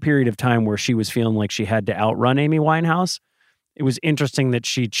short period of time where she was feeling like she had to outrun Amy Winehouse. It was interesting that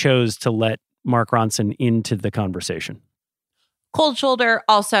she chose to let Mark Ronson into the conversation. Cold Shoulder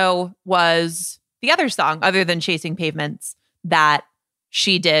also was the other song, other than Chasing Pavements, that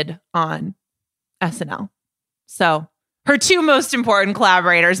she did on SNL. So her two most important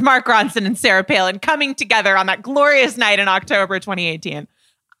collaborators, Mark Ronson and Sarah Palin, coming together on that glorious night in October 2018.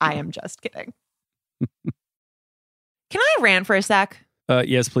 I am just kidding. Can I rant for a sec?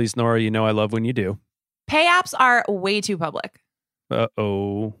 Yes, please, Nora. You know I love when you do. Pay apps are way too public.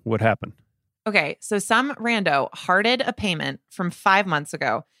 Uh-oh. What happened? Okay, so some rando hearted a payment from 5 months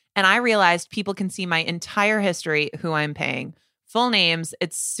ago, and I realized people can see my entire history, who I'm paying, full names.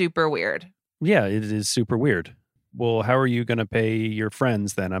 It's super weird. Yeah, it is super weird. Well, how are you going to pay your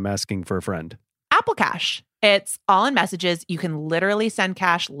friends then? I'm asking for a friend. Apple Cash. It's all in messages. You can literally send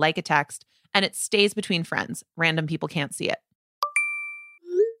cash like a text, and it stays between friends. Random people can't see it.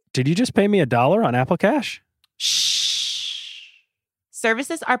 Did you just pay me $1 on Apple Cash? Shh.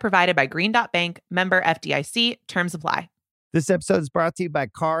 Services are provided by Green Dot Bank, member FDIC. Terms apply. This episode is brought to you by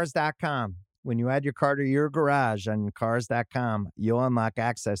Cars.com. When you add your car to your garage on Cars.com, you'll unlock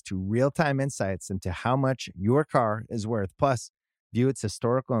access to real-time insights into how much your car is worth. Plus, view its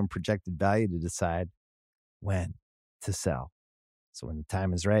historical and projected value to decide when to sell. So when the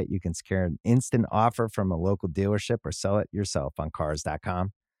time is right, you can secure an instant offer from a local dealership or sell it yourself on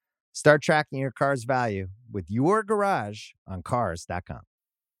Cars.com. Start tracking your car's value with your garage on Cars.com.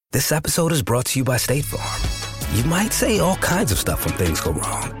 This episode is brought to you by State Farm. You might say all kinds of stuff when things go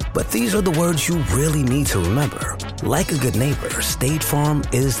wrong, but these are the words you really need to remember. Like a good neighbor, State Farm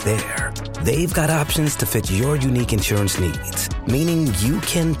is there. They've got options to fit your unique insurance needs, meaning you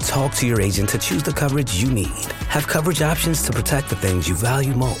can talk to your agent to choose the coverage you need, have coverage options to protect the things you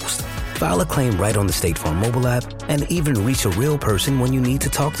value most, file a claim right on the State Farm mobile app, and even reach a real person when you need to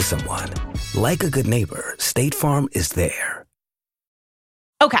talk to someone. Like a good neighbor, State Farm is there.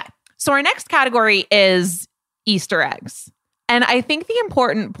 Okay, so our next category is Easter eggs. And I think the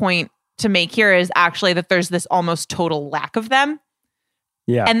important point to make here is actually that there's this almost total lack of them.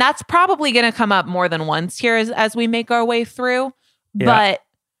 Yeah. And that's probably going to come up more than once here as we make our way through. Yeah. But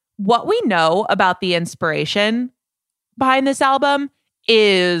what we know about the inspiration behind this album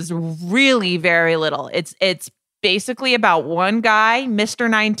is really very little. It's basically about one guy, Mr.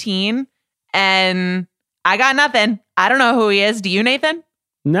 19, and I got nothing. I don't know who he is. Do you, Nathan?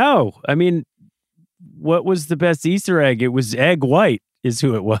 No. I mean, what was the best Easter egg? It was Egg White is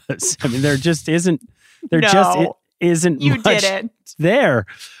who it was. I mean, there just isn't You much didn't. there.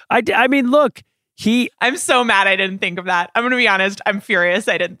 I mean, look, I'm so mad I didn't think of that. I'm going to be honest. I'm furious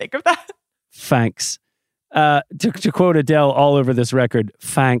I didn't think of that. Thanks. To quote Adele all over this record,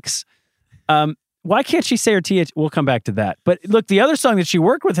 thanks. Why can't she say her TH? We'll come back to that. But look, the other song that she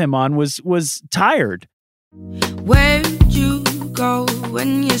worked with him on was Tired. Where'd you go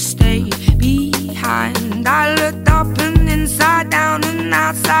when you stayed behind? I looked up and inside down and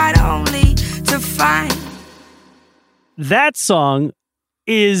outside only to find. That song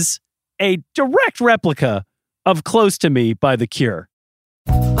is a direct replica of Close to Me by The Cure.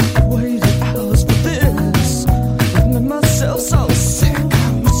 Waited hours for this. Made myself so sick.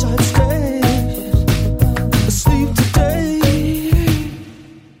 Wish I'd stay asleep today.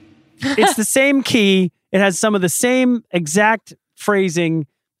 It's the same key. It has some of the same exact phrasing.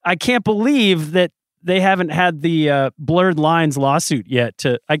 I can't believe that they haven't had the Blurred Lines lawsuit yet.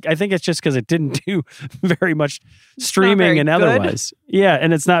 I think it's just because it didn't do very much streaming and otherwise. Yeah,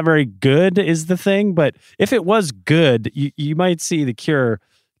 and it's not very good is the thing. But if it was good, you might see The Cure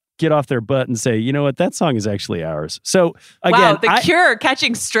get off their butt and say, you know what, that song is actually ours. So again, wow, The Cure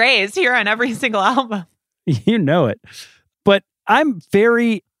catching strays here on every single album. You know it. But I'm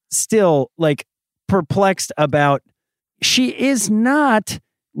very still perplexed about she is not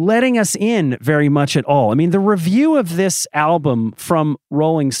letting us in very much at all. I mean, the review of this album from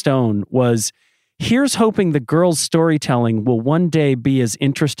Rolling Stone was, here's hoping the girl's storytelling will one day be as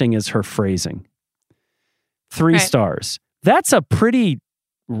interesting as her phrasing. 3 stars. That's a pretty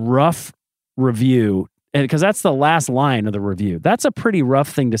rough review, because that's the last line of the review. That's a pretty rough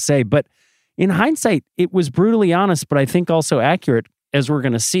thing to say, but in hindsight, it was brutally honest, but I think also accurate. As we're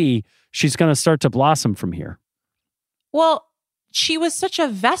going to see, she's going to start to blossom from here. Well, she was such a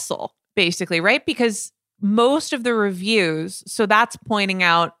vessel, basically, right? Because most of the reviews, so that's pointing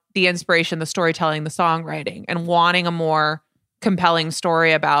out the inspiration, the storytelling, the songwriting, and wanting a more compelling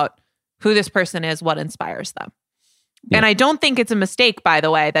story about who this person is, what inspires them. Yeah. And I don't think it's a mistake, by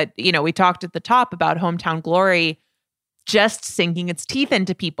the way, that, we talked at the top about Hometown Glory just sinking its teeth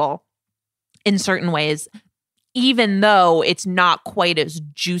into people in certain ways, even though it's not quite as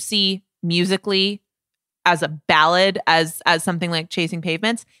juicy musically as a ballad as something like Chasing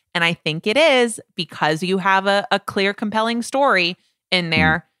Pavements. And I think it is because you have a clear, compelling story in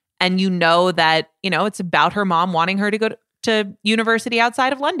there. And you know that, it's about her mom wanting her to go to university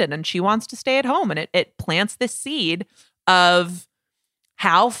outside of London and she wants to stay at home. And it plants this seed of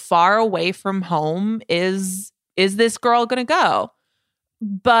how far away from home is this girl going to go?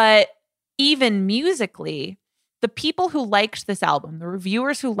 But even musically, the people who liked this album, the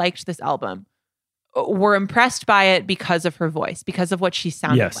reviewers who liked this album, were impressed by it because of her voice, because of what she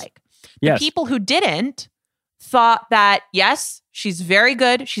sounded like. The people who didn't thought that, yes, she's very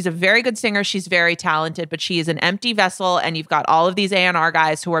good. She's a very good singer. She's very talented, but she is an empty vessel. And you've got all of these A&R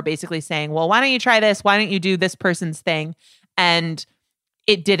guys who are basically saying, well, why don't you try this? Why don't you do this person's thing? And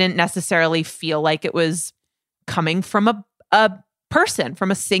it didn't necessarily feel like it was coming from a person,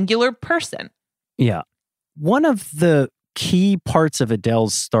 from a singular person. Yeah. One of the key parts of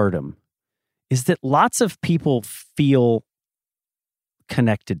Adele's stardom is that lots of people feel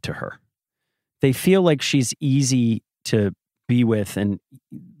connected to her. They feel like she's easy to be with and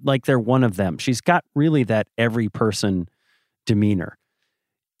like they're one of them. She's got really that every person demeanor.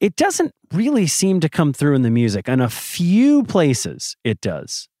 It doesn't really seem to come through in the music. In a few places it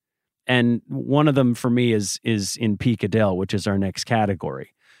does. And one of them for me is in Peak Adele, which is our next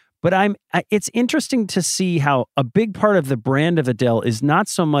category. But it's interesting to see how a big part of the brand of Adele is not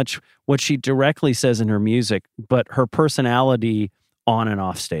so much what she directly says in her music, but her personality on and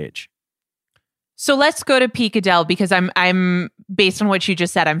off stage. So let's go to Peak Adele, because I'm based on what you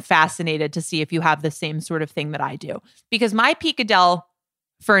just said, I'm fascinated to see if you have the same sort of thing that I do. Because my Peak Adele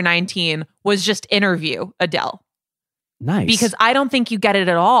for 19 was just interview Adele. Nice. Because I don't think you get it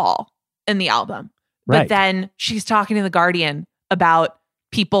at all in the album. Right. But then she's talking to The Guardian about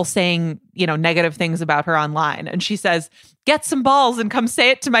people saying, negative things about her online. And she says, get some balls and come say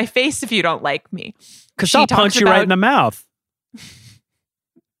it to my face if you don't like me. Because I'll punch you right in the mouth.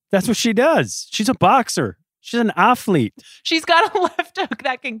 That's what she does. She's a boxer. She's an athlete. She's got a left hook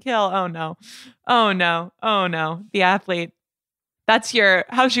that can kill. Oh, no. Oh, no. Oh, no. The athlete. How's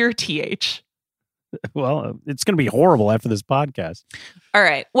your TH? Well, it's going to be horrible after this podcast. All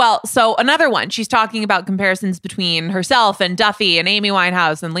right. Well, so another one. She's talking about comparisons between herself and Duffy and Amy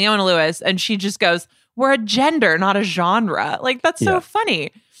Winehouse and Leona Lewis. And she just goes, we're a gender, not a genre. Like, that's so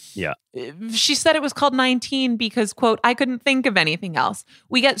funny. Yeah. She said it was called 19 because, quote, I couldn't think of anything else.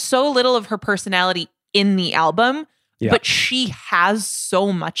 We get so little of her personality in the album, but she has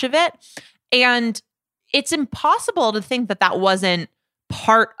so much of it. And it's impossible to think that that wasn't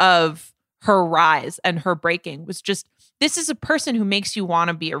part of her rise and her breaking. Was just, this is a person who makes you want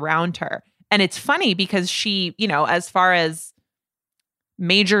to be around her. And it's funny because she, you know, as far as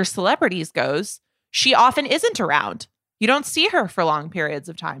major celebrities goes, she often isn't around. You don't see her for long periods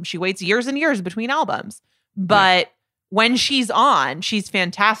of time. She waits years and years between albums. But when she's on, she's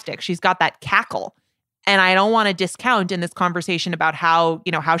fantastic. She's got that cackle. And I don't want to discount in this conversation about how,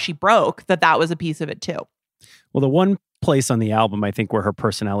 you know, how she broke, that was a piece of it too. Well, the one place on the album, I think, where her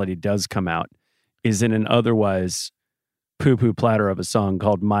personality does come out is in an otherwise poo-poo platter of a song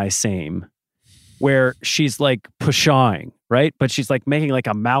called My Same, where she's like pshawing, right? But she's like making like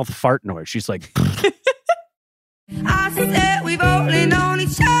a mouth fart noise. She's like... I said we've only known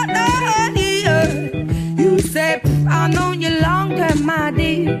each other here. You said I've known you longer, my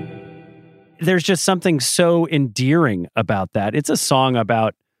dear. There's just something so endearing about that. It's a song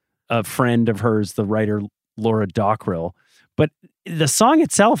about a friend of hers, the writer Laura Dockrill, but the song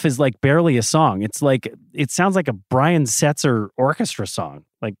itself is like barely a song. It's like, it sounds like a Brian Setzer orchestra song,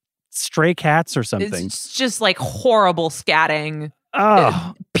 like Stray Cats or something. It's just like horrible scatting.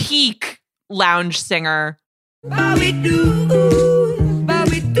 Oh, Peak lounge singer. Bobby doo,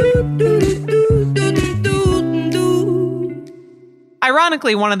 Bobby doo, doo, doo, doo, doo, doo.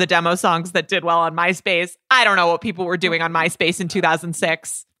 Ironically, one of the demo songs that did well on MySpace. I don't know what people were doing on MySpace in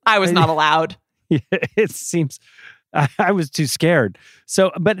 2006. I was not allowed. Yeah, it seems I was too scared.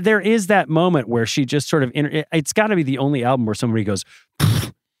 So, but there is that moment where she just sort of, it's got to be the only album where somebody goes,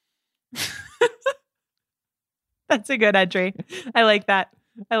 That's a good entry. I like that.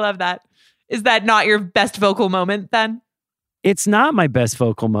 I love that. Is that not your best vocal moment then? It's not my best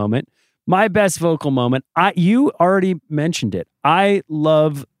vocal moment. My best vocal moment, you already mentioned it. I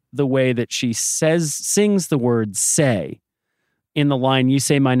love the way that she sings the word say in the line, you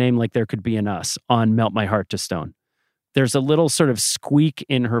say my name like there could be an us on Melt My Heart to Stone. There's a little sort of squeak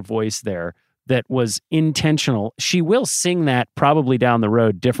in her voice there that was intentional. She will sing that probably down the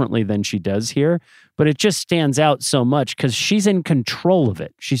road differently than she does here, but it just stands out so much because she's in control of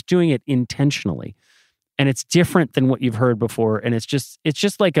it. She's doing it intentionally. And it's different than what you've heard before. And it's just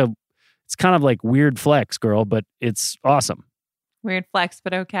like it's kind of like weird flex, girl, but it's awesome. Weird flex,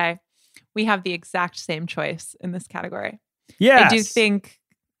 but okay. We have the exact same choice in this category. Yes. I do think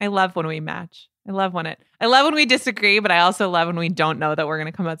I love when we match. I love when we disagree, but I also love when we don't know that we're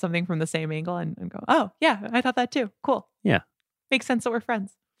going to come at something from the same angle and go, oh, yeah, I thought that too. Cool. Yeah. Makes sense that we're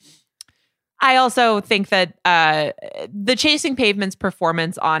friends. I also think that the Chasing Pavements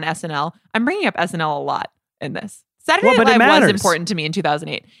performance on SNL, I'm bringing up SNL a lot in this. Saturday Night Live was important to me in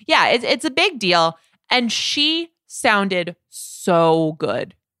 2008. Yeah, it's a big deal. And she sounded so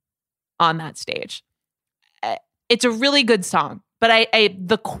good on that stage. It's a really good song. But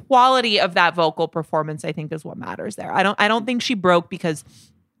the quality of that vocal performance, I think, is what matters there. I don't think she broke because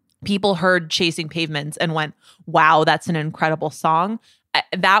people heard Chasing Pavements and went, wow, that's an incredible song.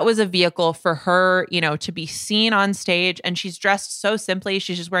 That was a vehicle for her, you know, to be seen on stage. And she's dressed so simply.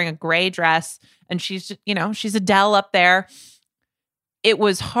 She's just wearing a gray dress and she's, you know, she's Adele up there. It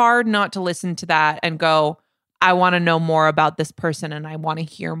was hard not to listen to that and go, I want to know more about this person and I want to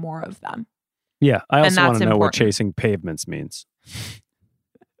hear more of them. Yeah, I also want to know what important. Chasing Pavements means.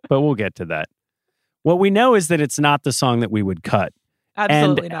 But we'll get to that. What we know is that it's not the song that we would cut.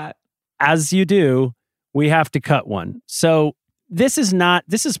 Absolutely not. As you do, we have to cut one. So this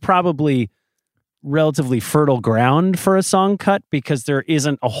is probably relatively fertile ground for a song cut because there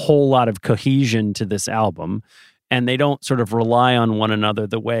isn't a whole lot of cohesion to this album and they don't sort of rely on one another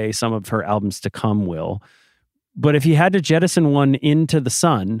the way some of her albums to come will. But if you had to jettison one into the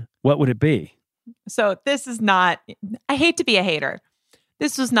sun, what would it be? So this is not, I hate to be a hater.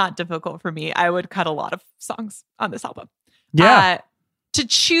 This was not difficult for me. I would cut a lot of songs on this album. Yeah. To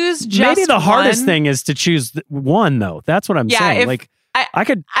choose just maybe the hardest one, thing is to choose one, though. That's what I'm saying. Like, I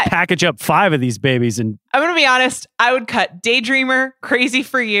could package up 5 of these babies and... I'm going to be honest. I would cut Daydreamer, Crazy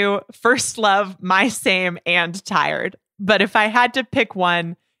for You, First Love, My Same, and Tired. But if I had to pick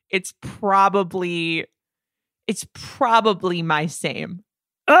one, it's probably My Same.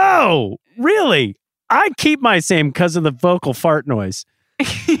 Oh, really? I'd keep My Same because of the vocal fart noise.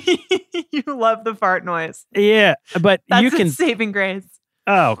 You love the fart noise. Yeah, but That's you can its saving grace.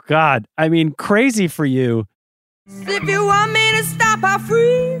 Oh, God. I mean, Crazy for You. If you want me to stop, I'll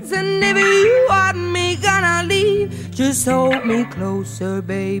freeze. And if you want me gonna leave, just hold me closer,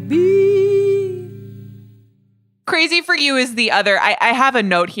 baby. Crazy for You is the other. I have a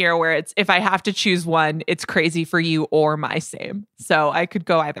note here where it's, if I have to choose one, it's Crazy for You or My Same. So I could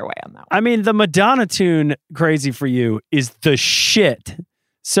go either way on that one. I mean, the Madonna tune, Crazy for You, is the shit.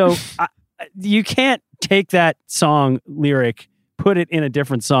 So you can't take that song lyric, put it in a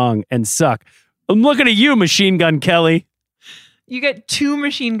different song, and suck. I'm looking at you, Machine Gun Kelly. You get 2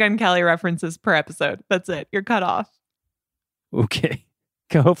 Machine Gun Kelly references per episode. That's it. You're cut off. Okay.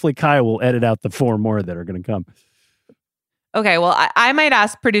 Hopefully Kaya will edit out the 4 more that are going to come. Okay, well, I might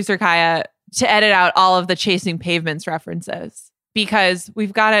ask producer Kaya to edit out all of the Chasing Pavements references, because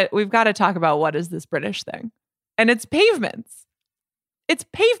we've got to talk about what is this British thing. And it's pavements. It's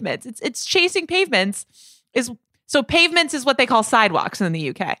pavements. It's Chasing Pavements. So pavements is what they call sidewalks in the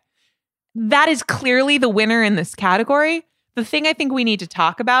UK. That is clearly the winner in this category. The thing I think we need to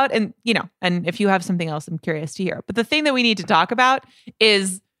talk about, and if you have something else, I'm curious to hear. But the thing that we need to talk about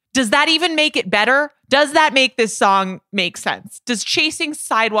is, does that even make it better? Does that make this song make sense? Does Chasing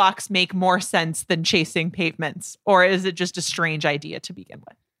Sidewalks make more sense than Chasing Pavements? Or is it just a strange idea to begin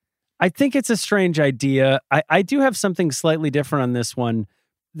with? I think it's a strange idea. I do have something slightly different on this one.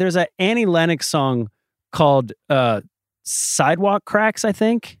 There's an Annie Lennox song called Sidewalk Cracks, I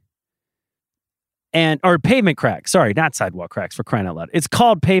think. Or Pavement Cracks. Sorry, not Sidewalk Cracks, for crying out loud. It's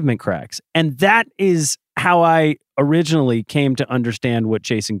called Pavement Cracks. And that is how I originally came to understand what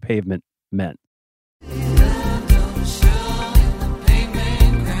Chasing Pavement meant.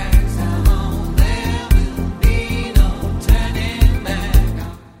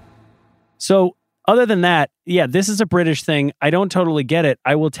 So other than that, yeah, this is a British thing. I don't totally get it.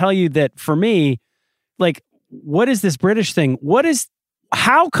 I will tell you that for me, like, what is this British thing?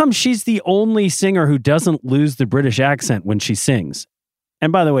 How come she's the only singer who doesn't lose the British accent when she sings?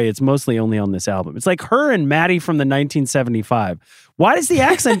 And by the way, it's mostly only on this album. It's like her and Maddie from the 1975. Why does the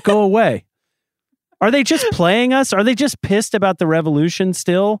accent go away? Are they just playing us? Are they just pissed about the revolution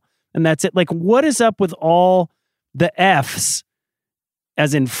still? And that's it? Like, what is up with all the F's,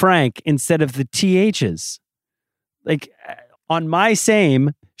 as in Frank, instead of the THs? Like, on My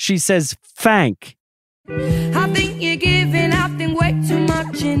Same, she says Fank. I think you're giving out thing way too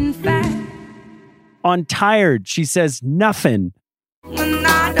much, in fact. On Tired, she says nothing. When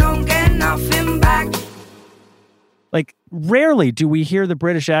I don't get nothing back. Like, rarely do we hear the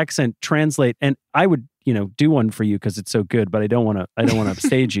British accent translate, and I would, do one for you because it's so good, but I don't want to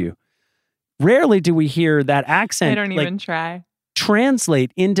upstage you. Rarely do we hear that accent. I don't even try.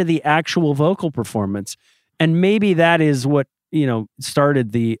 Translate into the actual vocal performance. And maybe that is what,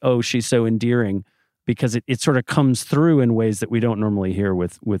 started the, oh, she's so endearing, because it sort of comes through in ways that we don't normally hear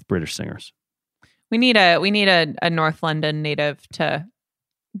with British singers. We need a North London native to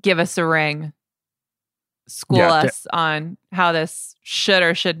give us a ring, school us on how this should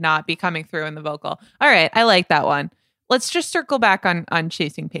or should not be coming through in the vocal. All right, I like that one. Let's just circle back on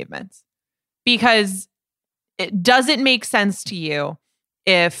Chasing Pavements, because does it make sense to you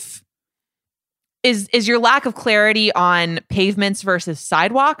if is your lack of clarity on pavements versus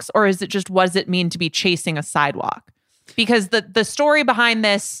sidewalks, or is it just, what does it mean to be chasing a sidewalk? Because the story behind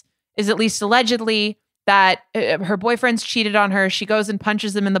this is, at least allegedly, that her boyfriend's cheated on her. She goes and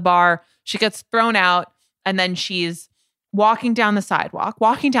punches him in the bar. She gets thrown out, and then she's walking down the sidewalk,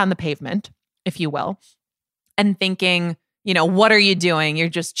 walking down the pavement, if you will, and thinking, what are you doing? You're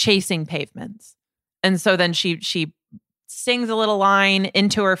just chasing pavements. And so then she sings a little line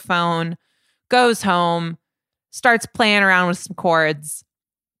into her phone, goes home, starts playing around with some chords.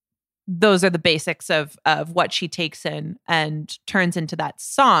 Those are the basics of what she takes in and turns into that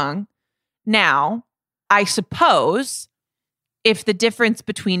song. Now, I suppose if the difference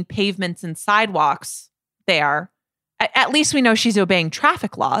between pavements and sidewalks there, at least we know she's obeying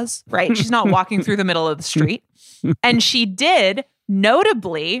traffic laws, right? She's not walking through the middle of the street. And she did,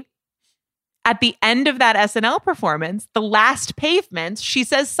 notably, at the end of that SNL performance, the last pavement, she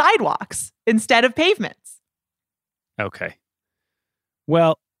says sidewalks instead of pavements. Okay.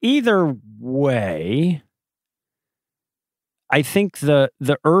 Well, either way, I think the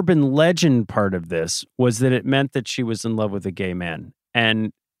urban legend part of this was that it meant that she was in love with a gay man.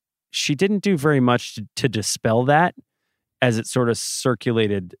 And she didn't do very much to dispel that, as it sort of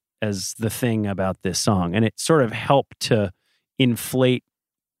circulated as the thing about this song. And it sort of helped to inflate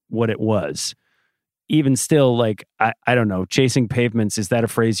what it was. Even still, like, I don't know, chasing pavements, is that a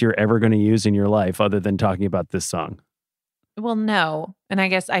phrase you're ever going to use in your life other than talking about this song? Well, no. And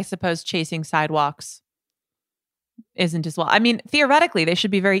I suppose chasing sidewalks isn't as well. I mean, theoretically, they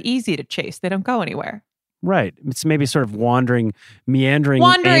should be very easy to chase. They don't go anywhere. Right. It's maybe sort of meandering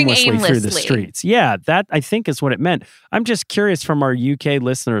aimlessly through the streets. Yeah, that I think is what it meant. I'm just curious from our UK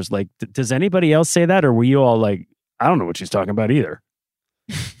listeners, like, does anybody else say that? Or were you all like, I don't know what she's talking about either?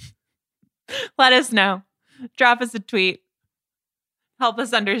 Let us know. Drop us a tweet. Help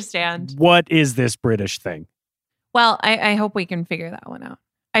us understand. What is this British thing? Well, I hope we can figure that one out.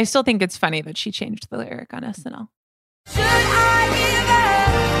 I still think it's funny that she changed the lyric on SNL. Should I give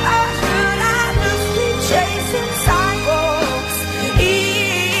up or should I just keep chasing sidewalks,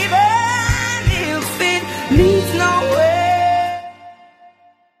 even if it leads nowhere?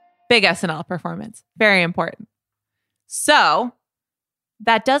 Big SNL performance. Very important. So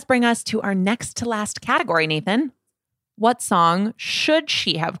that does bring us to our next to last category, Nathan. What song should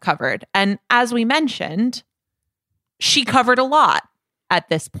she have covered? And as we mentioned, she covered a lot at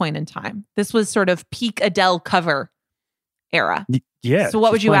this point in time. This was sort of peak Adele cover era. Yeah. So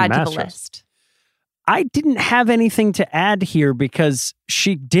what would you add to the list? I didn't have anything to add here because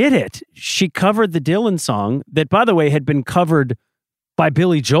she did it. She covered the Dylan song that, by the way, had been covered by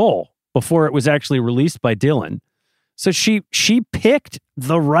Billy Joel before it was actually released by Dylan. So she picked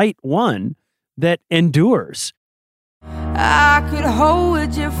the right one that endures. I could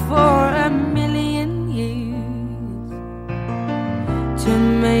hold you for a million years to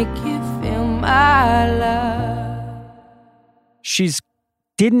make you feel my love. She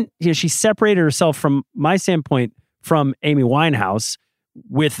separated herself from my standpoint from Amy Winehouse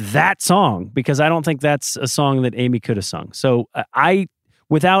with that song because I don't think that's a song that Amy could have sung. So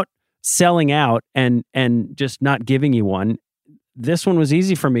without selling out and just not giving you one, this one was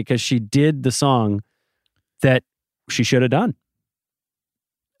easy for me because she did the song that she should have done.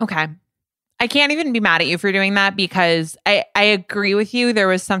 Okay. I can't even be mad at you for doing that because I agree with you. There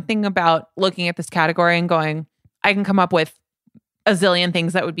was something about looking at this category and going, I can come up with a zillion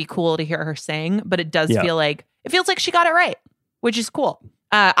things that would be cool to hear her sing, but it does feel like she got it right, which is cool.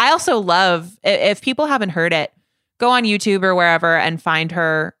 I also love, if people haven't heard it, go on YouTube or wherever and find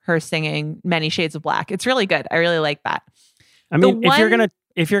her singing Many Shades of Black. It's really good. I really like that. I mean,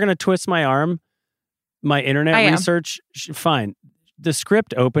 if you're gonna twist my arm, my internet research, fine. The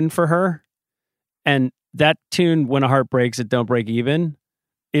script opened for her, and that tune, When a Heart Breaks, It Don't Break Even,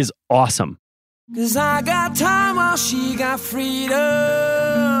 is awesome. 'Cause I got time while she got freedom.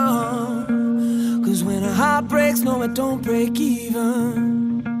 'Cause when a heart breaks, no, it don't break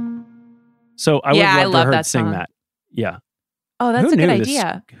even. So I would love to hear her sing that. Yeah. Oh, that's a good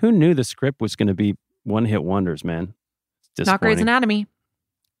idea. Who knew the script was going to be one-hit wonders, man? Not Grey's Anatomy.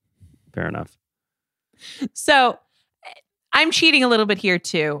 Fair enough. So I'm cheating a little bit here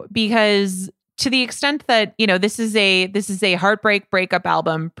too, because to the extent that, this is a heartbreak breakup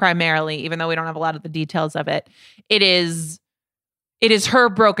album primarily, even though we don't have a lot of the details of it, it is her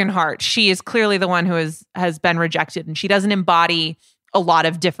broken heart. She is clearly the one who has been rejected, and she doesn't embody a lot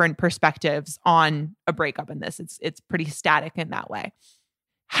of different perspectives on a breakup in this. It's pretty static in that way.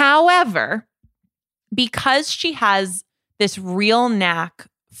 However, because she has this real knack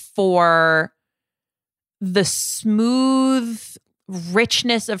for the smooth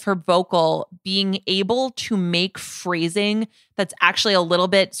richness of her vocal, being able to make phrasing that's actually a little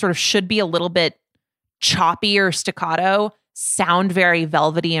bit should be a little bit choppy or staccato sound very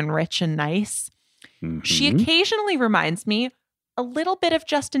velvety and rich and nice. Mm-hmm. She occasionally reminds me a little bit of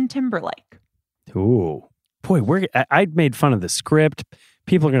Justin Timberlake. Ooh, boy, I made fun of the script.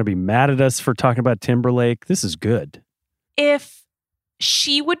 People are going to be mad at us for talking about Timberlake. This is good. If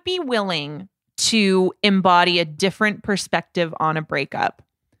she would be willing to embody a different perspective on a breakup,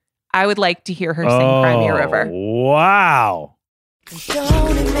 I would like to hear her sing Cry Me a River. Wow.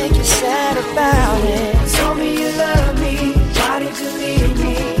 Don't it make you sad about it? Tell me you love me. Why did you leave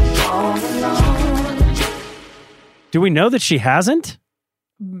me all alone? Do we know that she hasn't?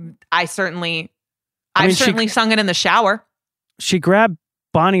 I've certainly sung it in the shower. She grabbed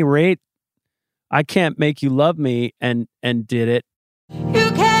Bonnie Raitt, I Can't Make You Love Me, and did it. You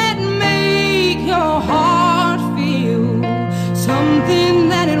can't make your heart feel something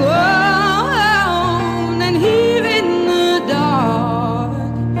that it won't, and here in the dark,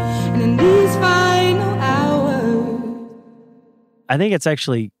 and in these final hours. I think it's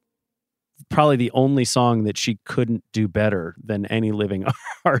actually probably the only song that she couldn't do better than any living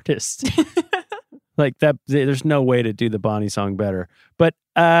artist. Like that, there's no way to do the Bonnie song better. But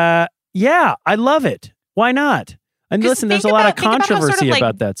yeah, I love it. Why not? And listen, there's a lot of controversy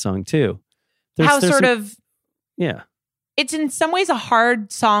about that song too. Yeah. It's in some ways a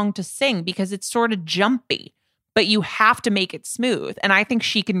hard song to sing because it's sort of jumpy, but you have to make it smooth. And I think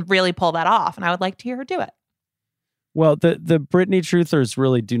she can really pull that off. And I would like to hear her do it. Well, the Britney truthers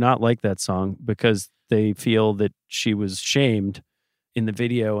really do not like that song because they feel that she was shamed in the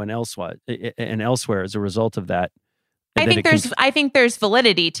video and elsewhere as a result of that. I think there's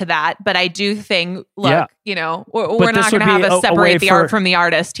validity to that, but I do think, look, Yeah. we're not going to have us separate the art from the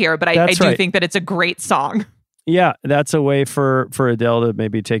artist here, but I do think that it's a great song. Yeah, that's a way for Adele to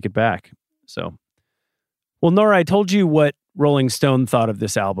maybe take it back. So, well, Nora, I told you what Rolling Stone thought of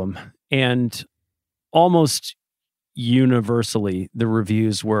this album, and almost universally the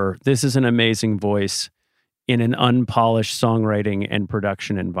reviews were, this is an amazing voice in an unpolished songwriting and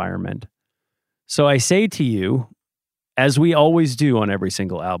production environment. So I say to you, as we always do on every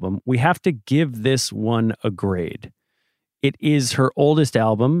single album, we have to give this one a grade. It is her oldest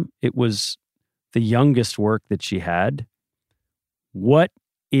album. It was the youngest work that she had. What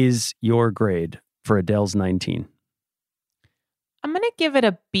is your grade for Adele's 19? I'm going to give it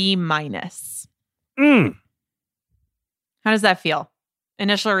a B-. Mm. How does that feel?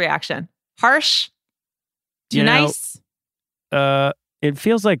 Initial reaction. Harsh? Too nice? It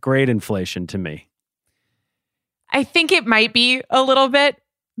feels like grade inflation to me. I think it might be a little bit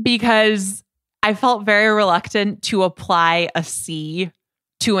because I felt very reluctant to apply a C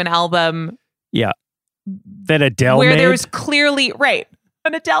to an album. Yeah. That Adele where made? there was clearly,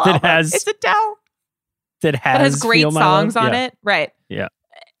 an Adele album. It's Adele. That has great songs on it. Right. Yeah.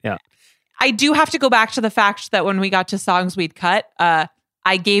 Yeah. I do have to go back to the fact that when we got to songs we'd cut,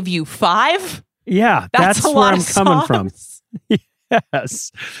 I gave you 5. Yeah, that's where I'm coming from.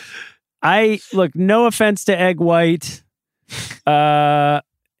 Yes. No offense to Egg White, and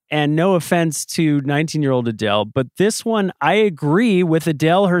no offense to 19-year-old Adele, but this one, I agree with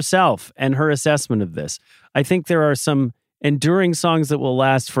Adele herself and her assessment of this. I think there are some enduring songs that will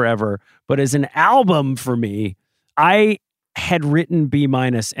last forever, but as an album for me, I had written B-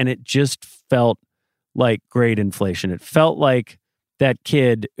 and it just felt like grade inflation. It felt like that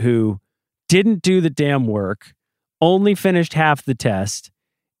kid who didn't do the damn work, only finished half the test,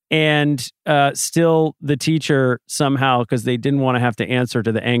 and still the teacher somehow, because they didn't want to have to answer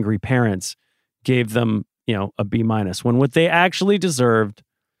to the angry parents, gave them, a B-, when what they actually deserved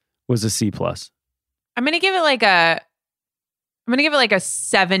was a C+. I'm going to give it like a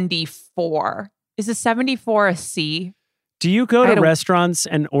 74. Is a 74 a C? Do you go to restaurants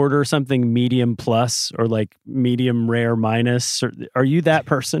and order something medium plus or like medium rare minus? Or are you that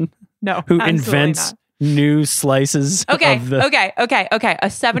person? No, who invents new slices? Okay. Of the... A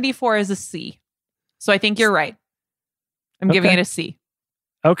 74 is a C. So I think you're right. I'm giving it a C.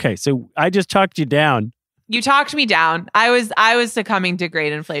 Okay, so I just talked you down. You talked me down. I was succumbing to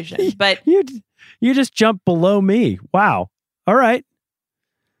grade inflation, but you just jumped below me. Wow. All right.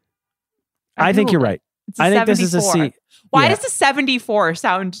 I think you're right. I think this is a C. Why does a 74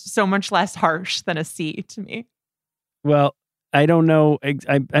 sound so much less harsh than a C to me? Well, I don't know.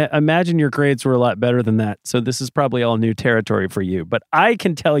 I imagine your grades were a lot better than that. So this is probably all new territory for you. But I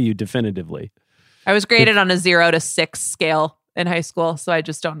can tell you definitively. I was graded on a 0 to 6 scale in high school. So I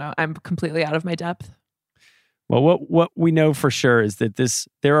just don't know. I'm completely out of my depth. Well, what we know for sure is that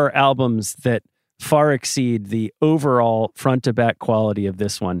there are albums that far exceed the overall front to back quality of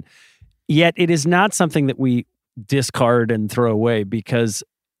this one. Yet it is not something that we discard and throw away because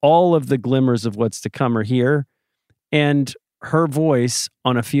all of the glimmers of what's to come are here. And her voice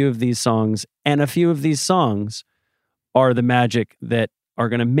on a few of these songs and a few of these songs are the magic that are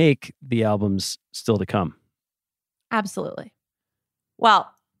going to make the albums still to come. Absolutely.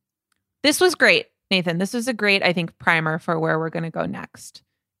 Well, this was great, Nathan. This was a great, I think, primer for where we're going to go next.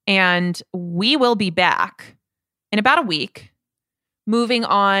 And we will be back in about a week, moving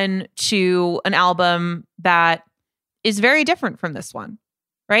on to an album that is very different from this one,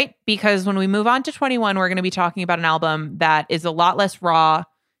 right? Because when we move on to 21, we're going to be talking about an album that is a lot less raw,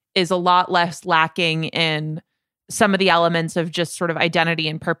 is a lot less lacking in some of the elements of just sort of identity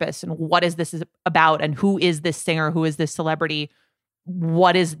and purpose and what is this about and who is this singer, who is this celebrity,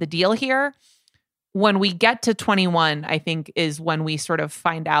 what is the deal here? When we get to 21, I think is when we sort of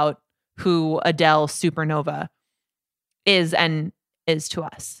find out who Adele Supernova is and is to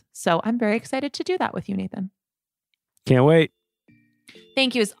us. So I'm very excited to do that with you, Nathan. Can't wait.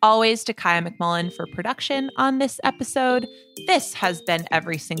 Thank you as always to Kaya McMullen for production on this episode. This has been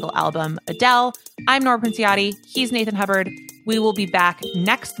Every Single Album Adele. I'm Nora Princiotti. He's Nathan Hubbard. We will be back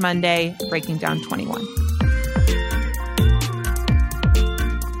next Monday breaking down 21.